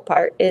difficult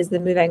part, is the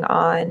moving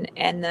on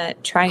and the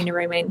trying to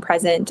remain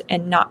present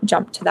and not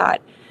jump to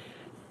that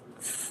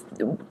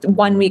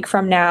 1 week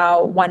from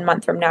now, 1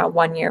 month from now,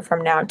 1 year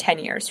from now, 10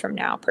 years from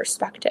now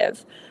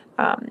perspective.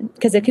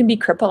 Because it can be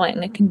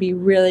crippling. It can be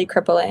really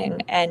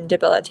crippling and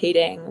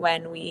debilitating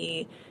when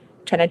we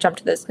try to jump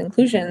to those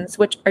conclusions,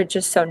 which are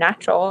just so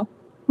natural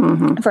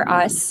for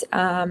us.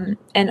 And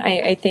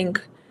I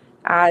think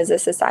as a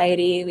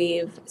society,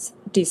 we've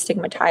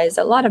destigmatized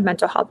a lot of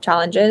mental health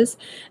challenges.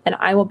 And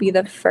I will be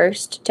the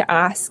first to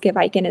ask if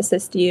I can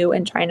assist you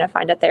in trying to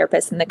find a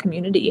therapist in the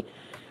community.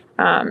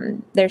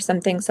 There's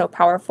something so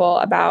powerful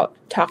about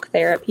talk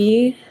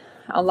therapy,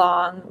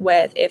 along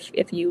with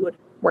if you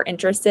were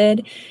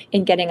interested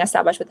in getting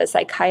established with a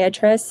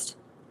psychiatrist,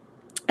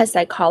 a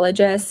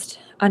psychologist,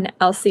 an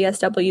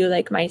LCSW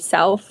like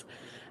myself,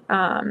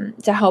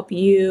 to help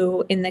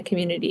you in the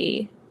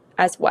community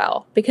as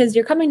well. Because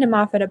you're coming to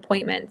Moffitt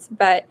appointments,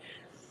 but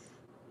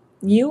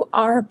you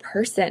are a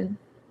person.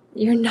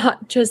 You're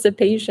not just a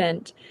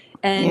patient,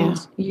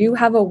 and you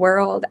have a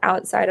world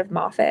outside of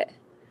Moffitt.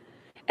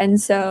 And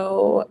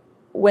so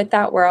with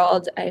that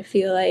world, I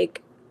feel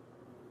like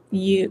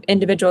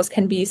individuals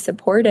can be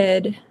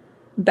supported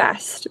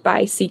best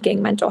by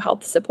seeking mental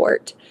health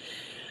support.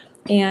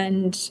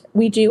 And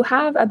we do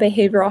have a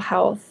behavioral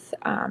health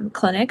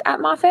clinic at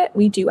Moffitt.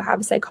 We do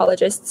have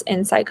psychologists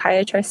and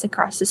psychiatrists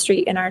across the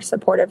street in our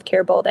supportive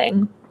care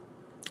building.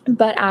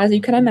 But as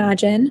you can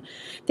imagine,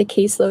 the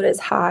caseload is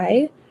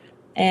high,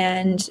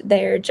 and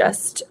there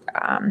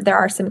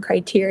are some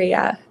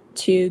criteria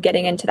to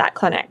getting into that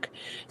clinic.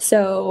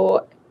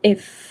 So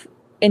if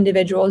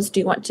individuals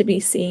do want to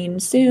be seen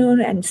soon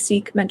and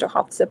seek mental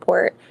health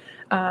support,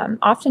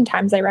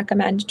 oftentimes I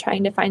recommend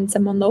trying to find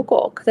someone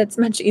local, because it's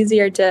much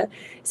easier to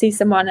see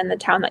someone in the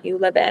town that you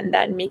live in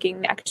than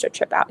making the extra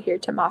trip out here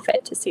to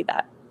Moffitt to see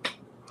that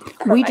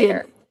provider. We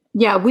did.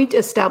 Yeah, we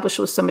established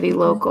with somebody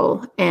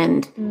local,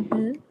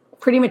 and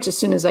pretty much as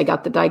soon as I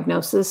got the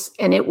diagnosis,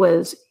 and it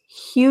was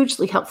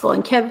hugely helpful.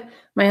 And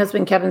my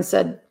husband, Kevin,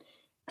 said,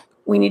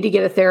 we need to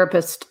get a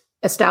therapist,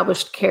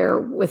 established care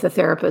with a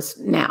therapist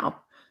now,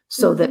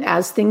 so that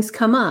as things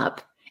come up,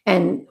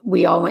 and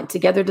we all went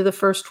together to the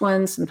first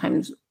one.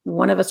 Sometimes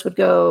one of us would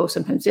go,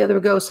 sometimes the other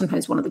would go,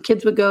 sometimes one of the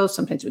kids would go,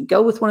 sometimes we'd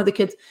go with one of the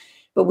kids.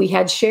 But we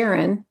had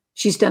Sharon,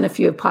 she's done a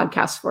few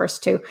podcasts for us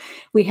too.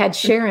 We had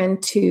Sharon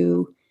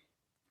to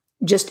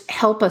just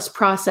help us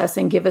process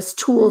and give us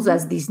tools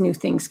as these new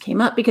things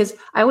came up. Because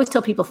I always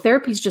tell people,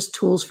 therapy is just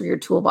tools for your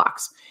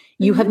toolbox.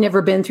 You have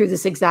never been through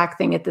this exact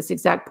thing at this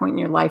exact point in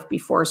your life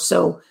before.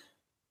 So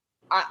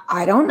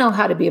I don't know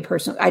how to be a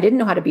person. I didn't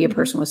know how to be a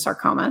person with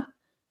sarcoma.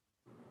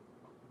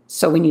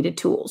 So we needed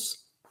tools.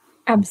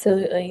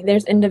 Absolutely.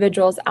 There's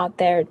individuals out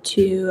there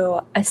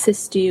to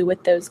assist you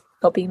with those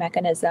coping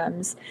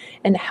mechanisms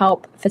and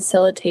help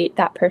facilitate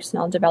that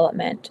personal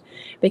development,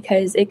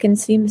 because it can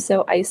seem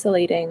so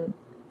isolating.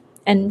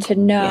 And to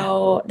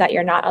know that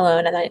you're not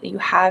alone and that you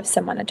have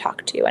someone to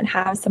talk to and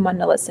have someone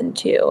to listen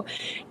to.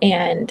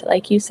 And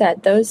like you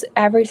said,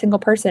 every single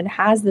person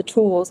has the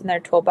tools in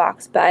their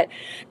toolbox, but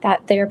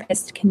that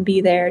therapist can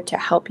be there to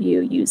help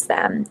you use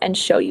them and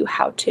show you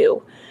how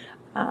to.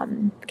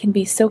 Can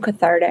be so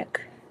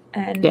cathartic.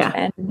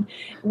 And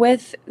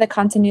with the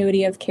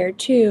continuity of care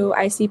too,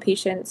 I see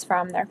patients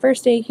from their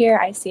first day here.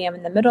 I see them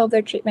in the middle of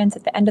their treatments,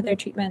 at the end of their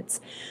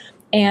treatments.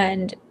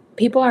 And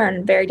people are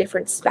on very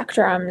different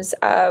spectrums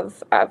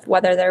of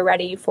whether they're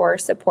ready for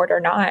support or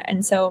not.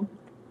 And so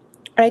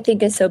what I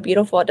think is so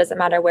beautiful, it doesn't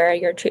matter where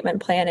your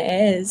treatment plan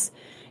is,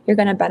 you're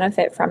going to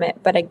benefit from it.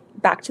 But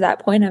back to that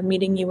point of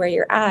meeting you where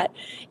you're at,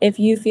 if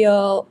you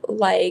feel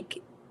like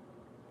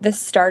the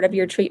start of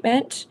your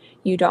treatment,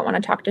 you don't want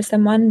to talk to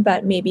someone,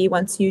 but maybe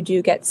once you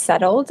do get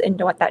settled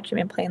into what that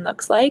treatment plan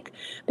looks like,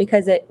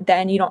 because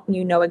then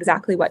you know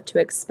exactly what to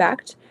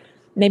expect,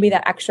 maybe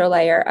that extra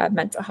layer of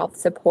mental health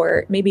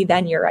support, maybe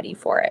then you're ready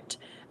for it.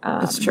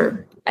 That's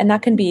true. And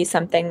that can be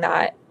something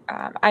that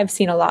I've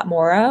seen a lot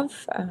more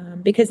of,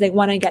 because they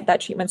want to get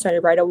that treatment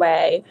started right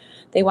away.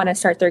 They want to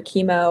start their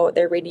chemo,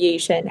 their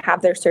radiation,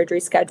 have their surgery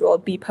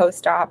scheduled, be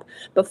post-op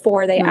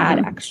before they add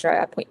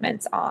extra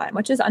appointments on,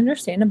 which is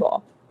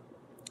understandable.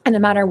 And no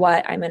matter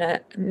what, I'm going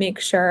to make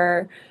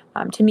sure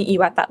to meet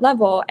you at that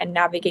level and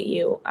navigate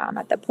you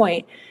at the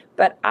point.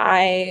 But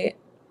I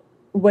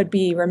would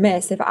be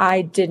remiss if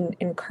I didn't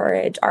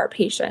encourage our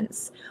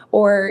patients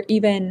or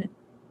even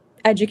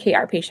educate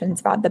our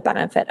patients about the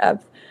benefit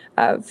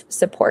of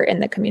support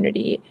in the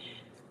community,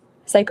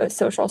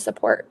 psychosocial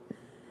support.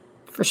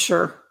 For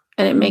sure.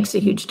 And it makes a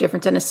huge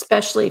difference. And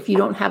especially if you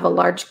don't have a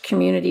large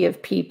community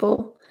of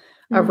people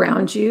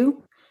around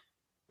you,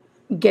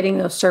 getting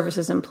those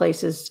services in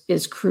place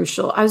is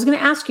crucial. I was going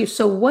to ask you,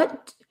 so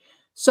what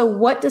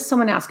does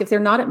someone ask if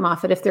they're not at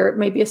Moffitt, if they're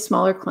maybe a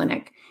smaller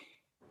clinic?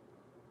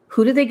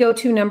 Who do they go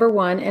to, number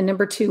one? And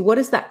number two, what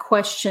is that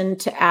question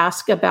to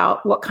ask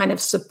about what kind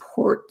of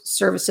support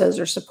services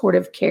or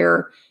supportive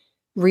care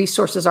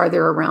resources are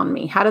there around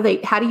me? How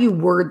do you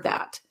word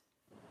that?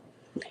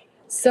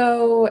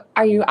 So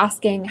are you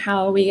asking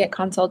how we get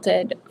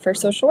consulted for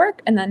social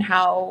work and then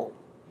how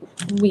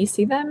we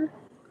see them?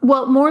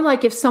 Well, more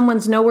like if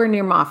someone's nowhere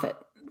near Moffitt,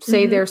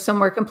 say they're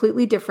somewhere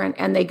completely different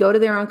and they go to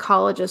their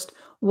oncologist,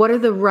 what are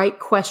the right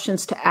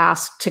questions to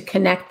ask to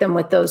connect them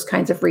with those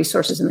kinds of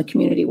resources in the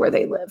community where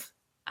they live?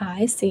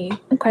 I see.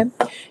 Okay.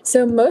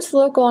 So most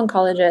local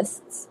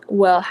oncologists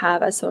will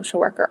have a social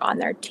worker on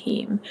their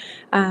team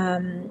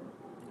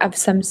of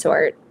some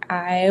sort.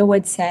 I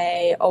would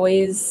say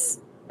always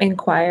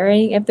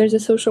inquiring if there's a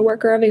social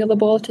worker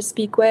available to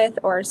speak with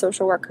or a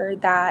social worker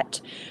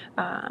that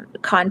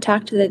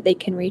contact that they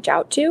can reach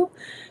out to.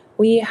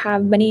 We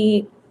have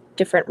many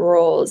different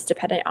roles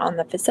dependent on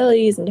the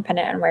facilities and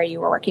dependent on where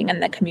you are working in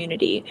the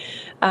community.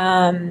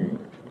 I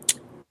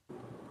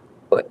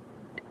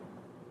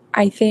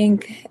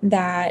think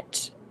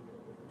that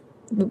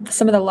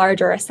some of the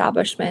larger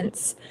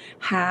establishments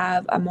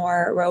have a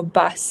more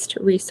robust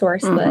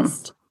resource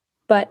list,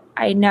 but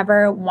I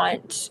never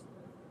want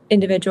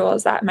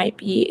individuals that might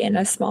be in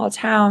a small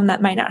town that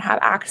might not have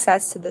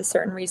access to the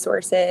certain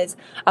resources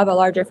of a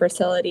larger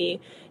facility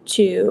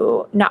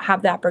to not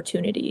have the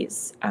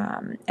opportunities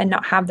and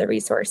not have the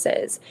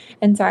resources.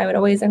 And so I would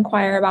always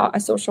inquire about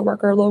a social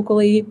worker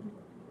locally.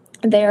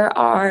 There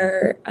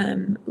are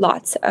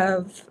lots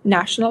of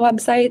national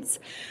websites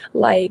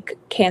like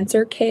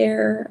Cancer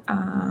Care,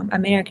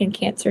 American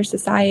Cancer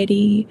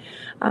Society.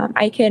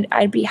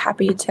 I'd be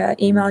happy to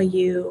email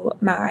you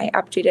my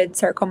updated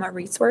sarcoma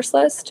resource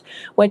list,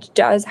 which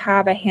does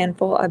have a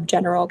handful of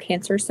general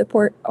cancer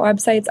support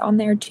websites on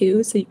there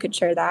too, so you could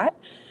share that.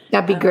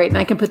 That'd be great. And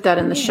I can put that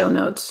in the show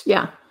notes.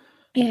 Yeah.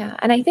 Yeah.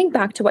 And I think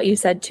back to what you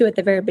said too at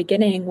the very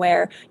beginning,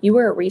 where you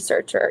were a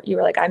researcher. You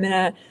were like, I'm going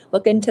to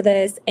look into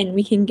this, and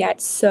we can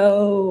get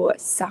so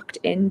sucked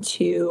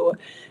into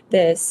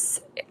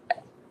this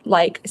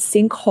like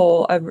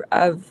sinkhole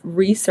of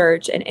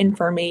research and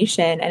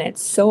information, and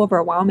it's so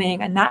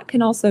overwhelming. And that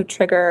can also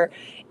trigger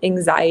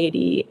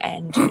anxiety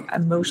and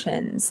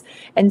emotions.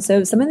 And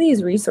so some of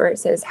these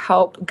resources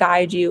help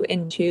guide you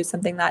into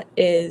something that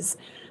is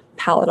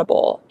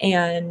palatable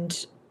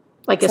and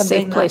like a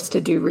safe place to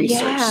do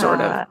research,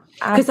 sort of.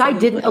 Because I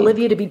didn't,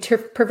 Olivia, to be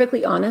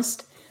perfectly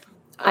honest,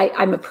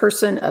 I'm a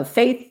person of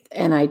faith,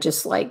 and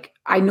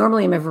I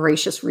normally am a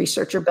voracious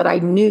researcher, but I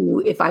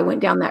knew if I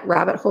went down that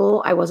rabbit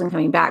hole, I wasn't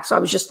coming back. So I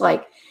was just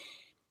like,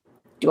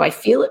 do I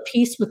feel at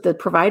peace with the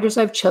providers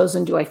I've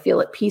chosen? Do I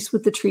feel at peace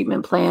with the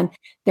treatment plan?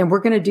 Then we're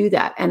going to do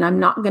that. And I'm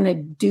not going to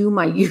do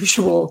my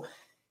usual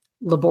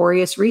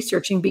laborious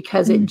researching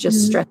because it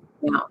just stresses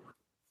me out.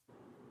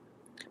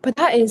 But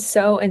that is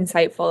so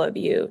insightful of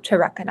you to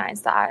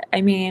recognize that.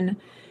 I mean,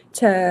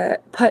 to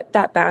put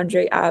that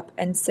boundary up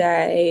and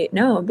say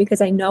no,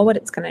 because I know what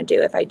it's going to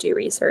do if I do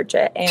research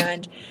it,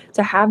 and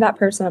to have that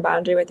personal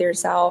boundary with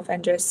yourself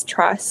and just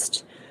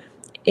trust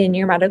in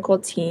your medical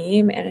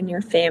team and in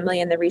your family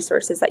and the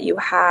resources that you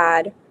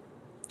had.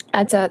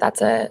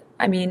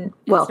 I mean,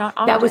 well,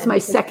 that was my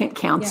second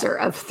cancer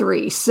of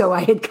 3. So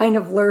I had kind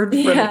of learned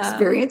from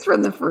experience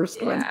from the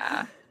first one.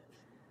 Yeah,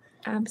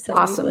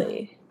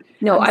 absolutely. Awesome.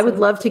 No, I would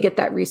love to get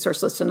that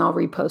resource list, and I'll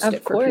repost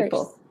it for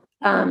people.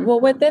 Well,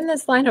 within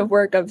this line of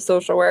work of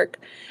social work,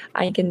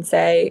 I can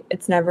say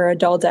it's never a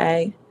dull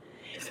day.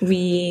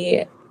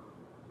 We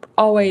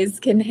always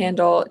can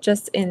handle,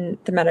 just in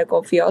the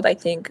medical field, I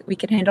think we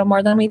can handle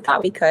more than we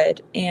thought we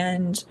could.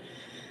 And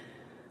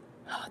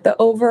the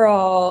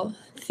overall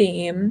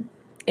theme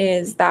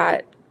is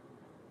that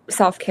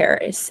self-care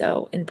is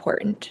so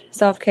important.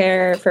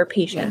 Self-care for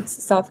patients,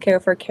 self-care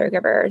for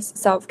caregivers,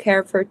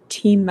 self-care for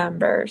team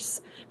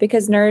members,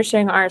 because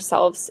nourishing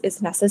ourselves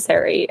is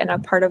necessary and a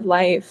part of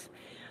life.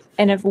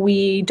 And if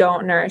we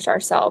don't nourish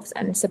ourselves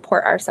and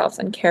support ourselves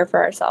and care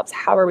for ourselves,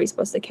 how are we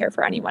supposed to care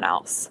for anyone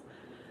else?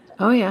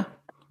 Oh, yeah.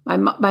 My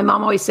mom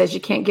always says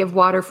you can't give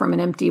water from an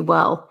empty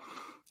well.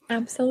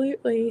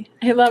 Absolutely.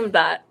 I love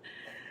that.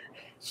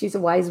 She's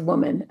a wise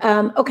woman.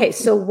 Okay,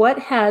 so what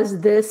has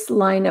this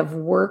line of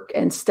work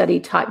and study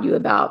taught you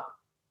about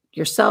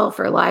yourself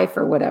or life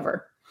or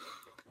whatever?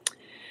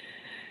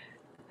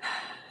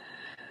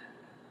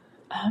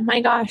 Oh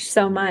my gosh,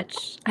 so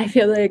much. I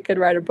feel like I could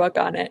write a book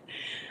on it.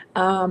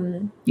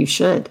 You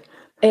should.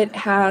 It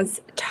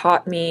has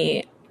taught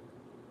me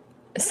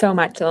so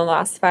much in the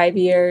last 5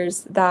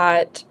 years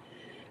that,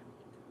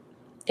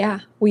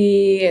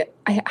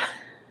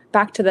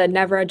 back to the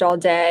never a dull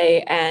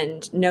day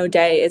and no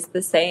day is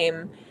the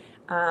same.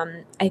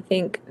 I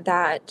think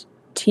that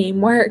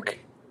teamwork,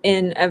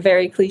 in a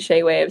very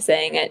cliche way of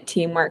saying it,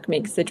 teamwork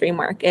makes the dream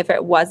work. If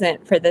it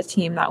wasn't for the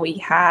team that we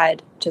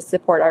had to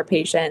support our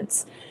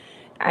patients,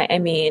 I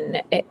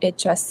mean, it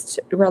just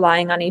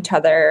relying on each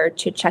other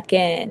to check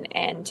in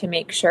and to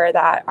make sure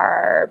that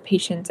our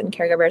patients and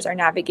caregivers are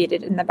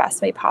navigated in the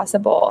best way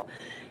possible.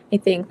 I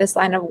think this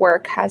line of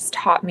work has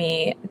taught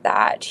me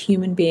that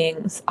human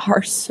beings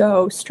are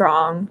so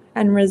strong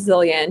and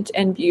resilient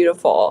and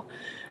beautiful,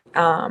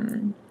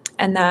 and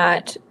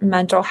that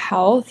mental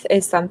health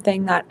is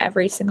something that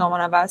every single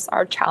one of us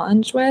are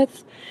challenged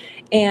with.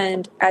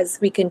 And as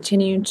we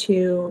continue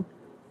to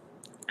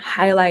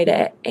highlight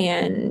it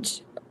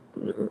and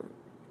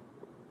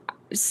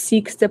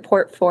seek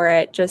support for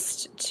it,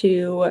 just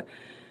to,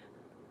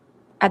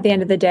 at the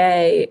end of the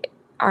day,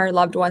 our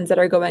loved ones that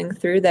are going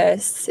through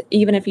this,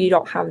 even if you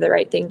don't have the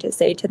right thing to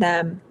say to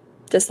them,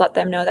 just let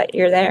them know that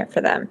you're there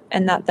for them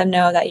and let them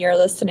know that you're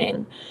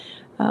listening.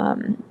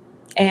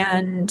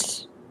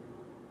 And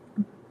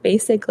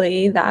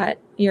basically that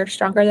you're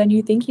stronger than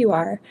you think you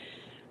are.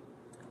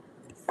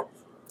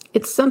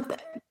 It's something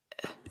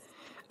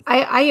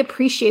I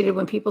appreciated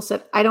when people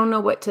said, I don't know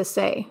what to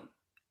say,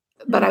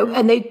 but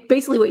and they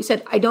basically what you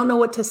said, I don't know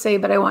what to say,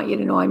 but I want you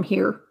to know I'm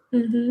here.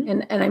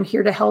 And I'm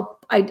here to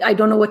help. I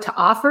don't know what to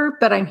offer,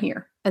 but I'm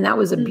here. And that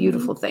was a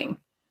beautiful thing.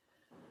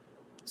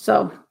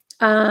 So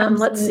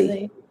let's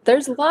see.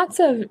 There's lots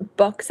of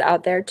books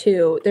out there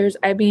too.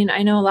 I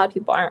know a lot of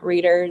people aren't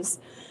readers,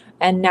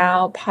 and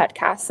now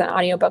podcasts and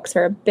audiobooks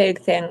are a big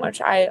thing,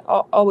 which I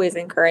always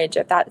encourage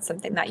if that's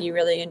something that you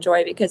really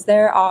enjoy, because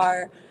there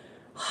are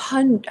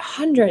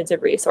hundreds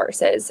of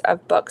resources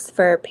of books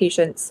for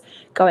patients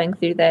going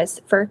through this,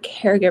 for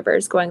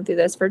caregivers going through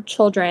this, for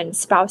children,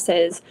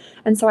 spouses.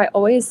 And so I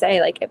always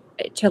say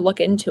to look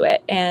into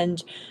it.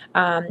 And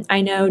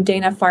I know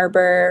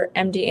Dana-Farber,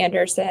 MD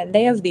Anderson,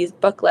 they have these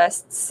book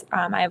lists.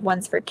 I have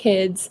ones for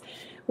kids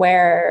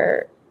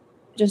where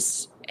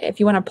just if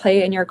you want to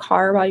play in your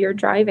car while you're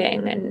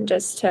driving and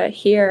just to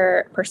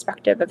hear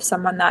perspective of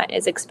someone that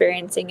is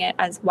experiencing it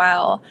as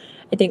well,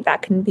 I think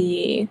that can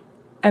be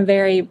a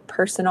very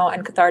personal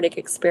and cathartic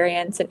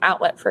experience, an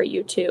outlet for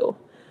you too.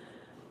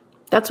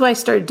 That's why I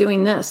started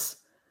doing this,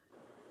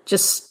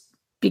 just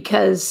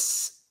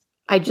because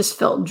I just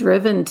felt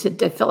driven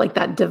I felt like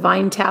that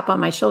divine tap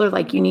on my shoulder.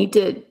 Like you need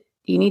to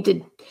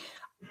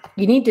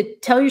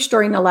tell your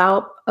story and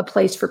allow a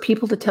place for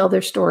people to tell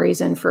their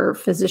stories and for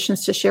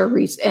physicians to share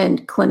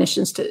and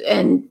clinicians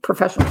and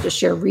professionals to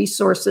share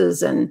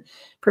resources and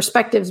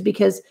perspectives,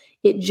 because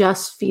it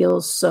just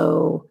feels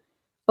so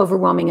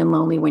overwhelming and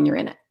lonely when you're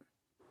in it.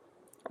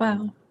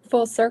 Wow.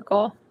 Full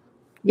circle.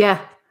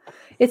 Yeah.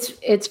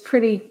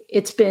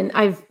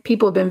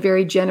 People have been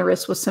very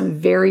generous with some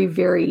very,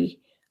 very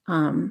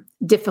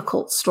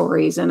difficult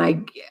stories. And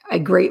I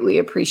greatly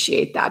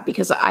appreciate that,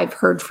 because I've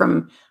heard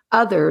from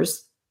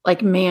others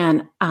like,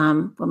 man,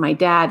 when my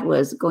dad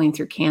was going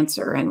through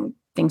cancer and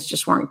things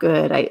just weren't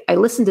good, I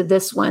listened to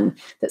this one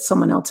that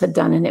someone else had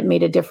done and it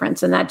made a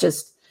difference. And that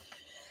just,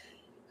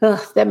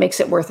 that makes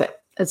it worth it.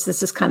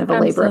 This is kind of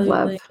a labor of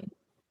love.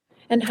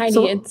 And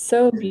Heidi, it's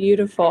so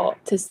beautiful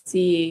to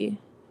see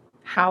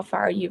how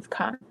far you've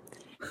come.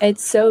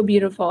 It's so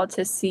beautiful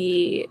to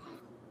see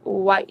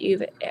what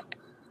you've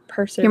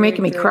persevered. You're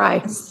making me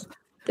cry.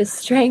 the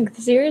strength,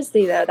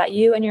 seriously, though, that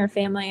you and your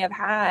family have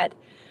had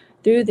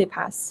through the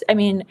past. I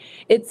mean,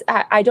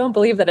 I don't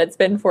believe that it's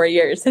been 4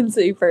 years since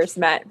we first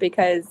met,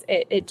 because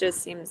it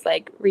just seems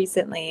like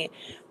recently.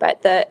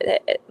 But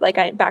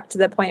back to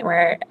the point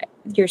where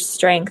your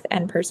strength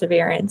and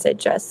perseverance, it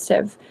just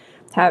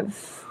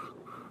have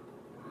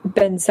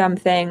been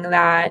something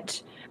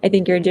that I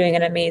think you're doing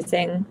an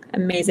amazing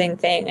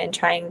thing, and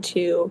trying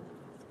to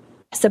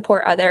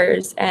support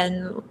others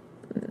and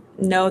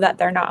know that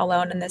they're not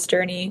alone in this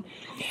journey.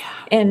 Yeah.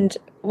 And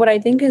what I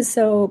think is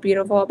so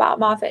beautiful about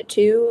Moffitt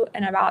too,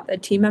 and about the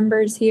team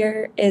members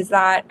here, is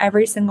that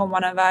every single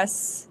one of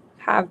us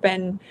have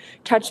been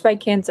touched by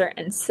cancer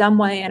in some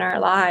way in our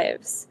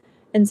lives.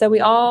 And so we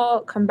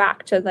all come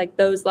back to like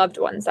those loved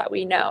ones that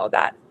we know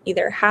that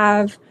either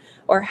have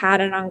or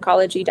had an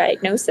oncology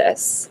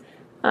diagnosis.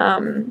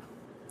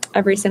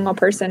 Every single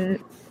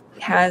person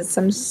has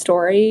some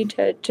story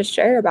to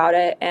share about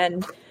it,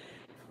 and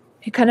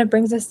it kind of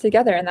brings us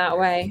together in that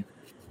way.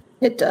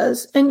 It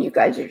does. And you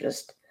guys are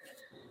just,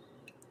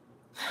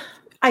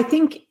 I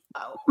think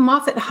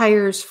Moffitt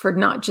hires for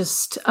not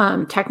just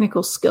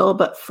technical skill,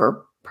 but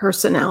for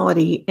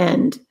personality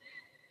and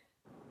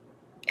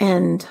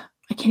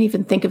I can't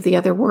even think of the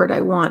other word I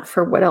want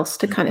for what else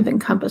to kind of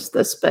encompass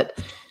this, but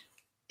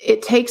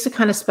it takes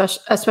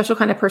a special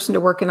kind of person to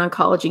work in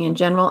oncology in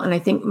general. And I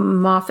think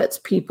Moffitt's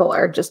people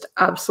are just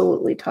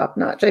absolutely top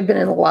notch. I've been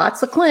in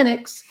lots of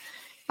clinics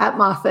at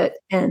Moffitt,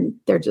 and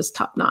they're just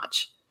top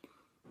notch.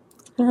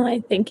 Well,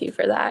 I thank you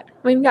for that.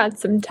 We've got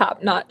some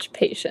top notch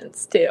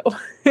patients too.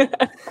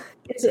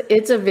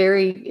 It's a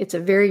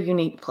very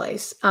unique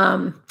place.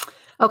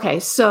 Okay,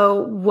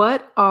 so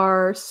what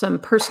are some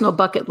personal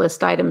bucket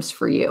list items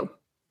for you?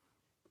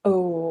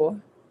 Oh,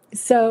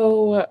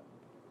 so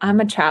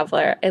I'm a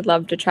traveler. I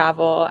love to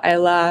travel. I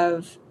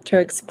love to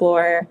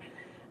explore.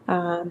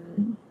 I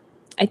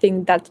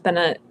think that's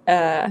been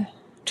a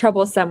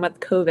troublesome with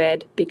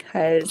COVID,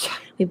 because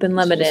we've been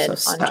limited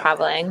on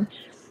traveling.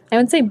 I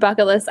would say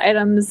bucket list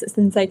items,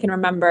 since I can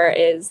remember,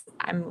 is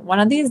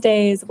one of these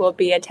days will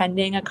be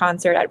attending a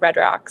concert at Red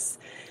Rocks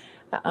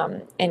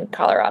in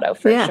Colorado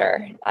for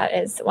sure. That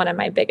is one of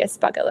my biggest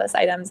bucket list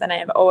items. And I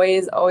have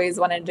always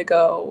wanted to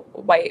go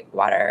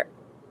whitewater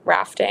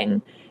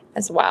rafting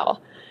as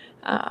well.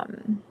 I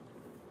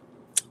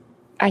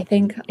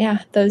think,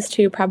 those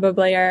two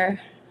probably are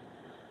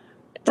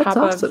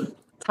top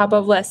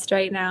of list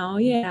right now.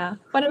 Yeah.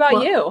 What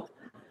about you?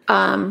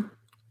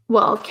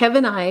 Well, Kev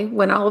and I,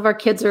 when all of our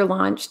kids are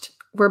launched,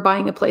 we're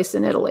buying a place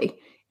in Italy,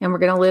 and we're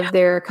going to live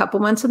there a couple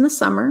months in the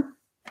summer,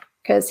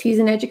 because he's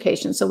in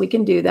education, so we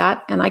can do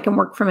that, and I can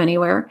work from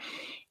anywhere.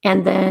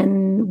 And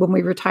then when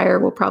we retire,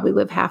 we'll probably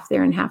live half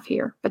there and half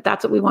here. But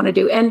that's what we want to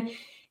do. And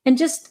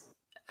just,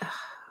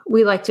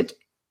 we like to,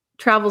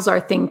 travel's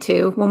our thing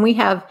too.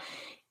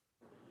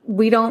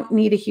 We don't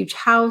need a huge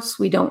house.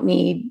 We don't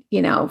need,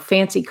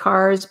 fancy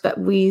cars, but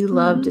we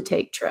love to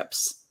take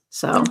trips.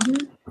 So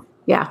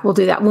yeah, we'll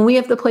do that. When we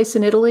have the place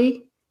in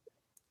Italy,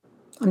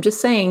 I'm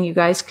just saying, you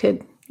guys could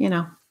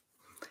go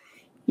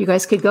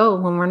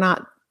when we're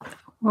not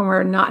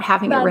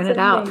having it rented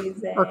out,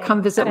 or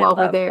come visit while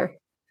we're there.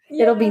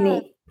 Yeah. It'll be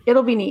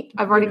neat.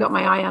 I've already got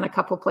my eye on a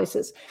couple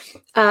places.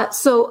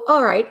 So,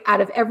 all right, out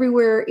of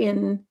everywhere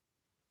in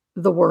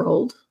the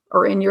world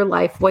or in your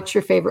life, what's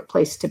your favorite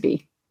place to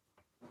be?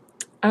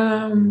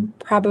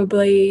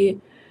 Probably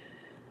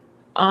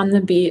on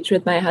the beach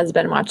with my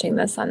husband watching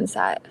the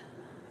sunset.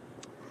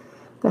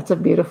 That's a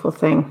beautiful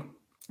thing.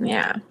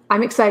 Yeah.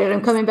 I'm excited.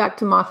 I'm coming back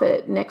to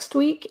Moffitt next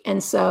week.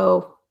 And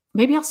so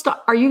maybe I'll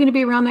stop. Are you going to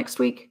be around next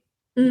week?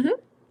 Mm-hmm.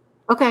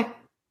 Okay.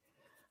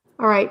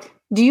 All right.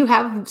 Do you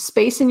have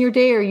space in your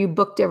day, or are you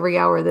booked every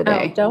hour of the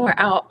day? Oh, don't worry.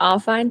 I'll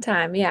find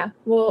time. Yeah.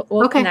 We'll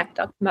connect.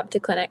 I'll come up to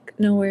clinic.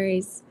 No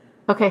worries.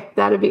 Okay.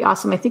 That'd be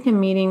awesome. I think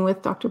I'm meeting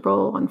with Dr.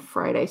 Brohl on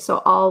Friday,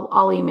 so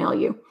I'll email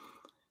you.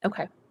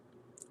 Okay.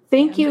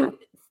 Thank you.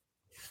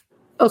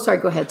 Oh, sorry.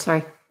 Go ahead.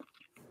 Sorry,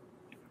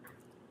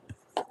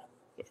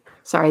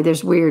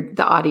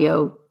 the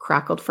audio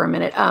crackled for a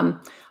minute.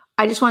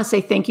 I just want to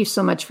say thank you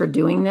so much for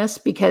doing this,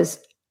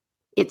 because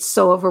it's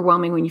so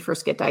overwhelming when you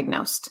first get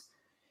diagnosed.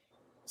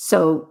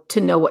 So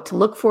to know what to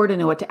look for, to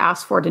know what to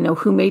ask for, to know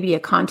who maybe a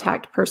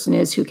contact person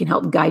is who can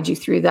help guide you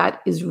through that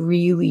is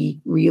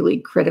really, really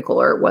critical,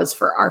 or it was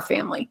for our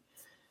family.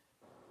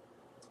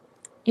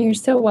 You're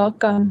so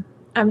welcome.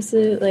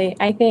 Absolutely.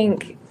 I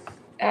think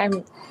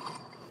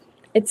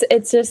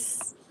it's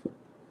just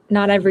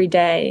not every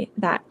day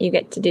that you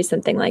get to do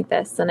something like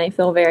this. And I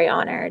feel very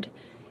honored.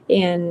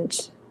 And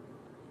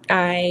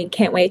I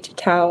can't wait to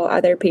tell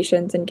other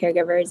patients and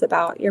caregivers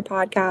about your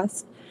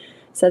podcast,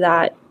 so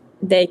that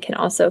they can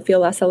also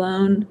feel less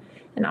alone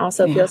and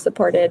also feel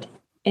supported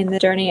in the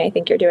journey. I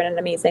think you're doing an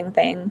amazing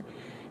thing.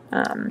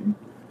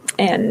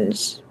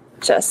 And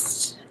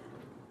just,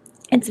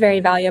 it's very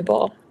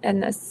valuable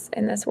in this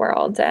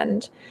world.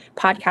 And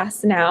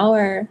podcasts now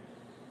are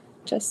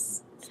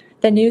just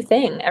the new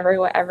thing.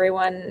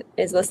 Everyone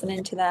is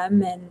listening to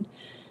them, and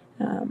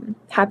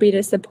happy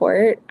to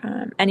support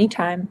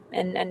anytime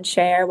and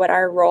share what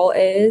our role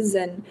is,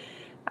 and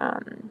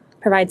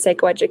provide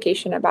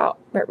psychoeducation about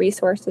what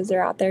resources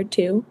are out there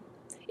too.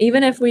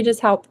 Even if we just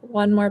help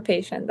one more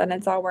patient, then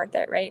it's all worth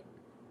it, right?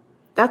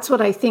 That's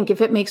what I think.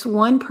 If it makes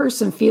one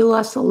person feel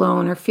less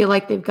alone or feel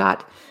like they've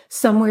got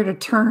somewhere to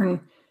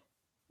turn,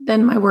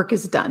 then my work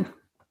is done.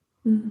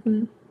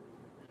 Mm-hmm.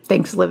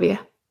 Thanks, Olivia.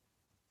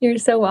 You're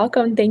so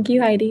welcome. Thank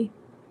you, Heidi.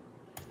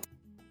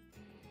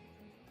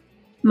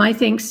 My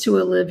thanks to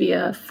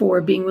Olivia for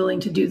being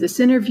willing to do this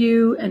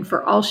interview and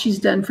for all she's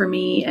done for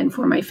me and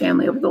for my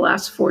family over the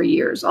last 4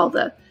 years. All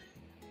the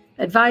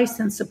advice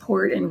and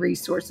support and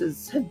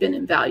resources have been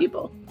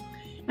invaluable.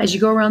 As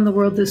you go around the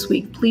world this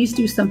week, please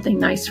do something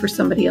nice for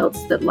somebody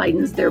else that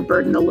lightens their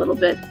burden a little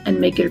bit and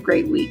make it a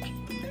great week.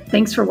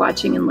 Thanks for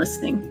watching and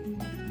listening.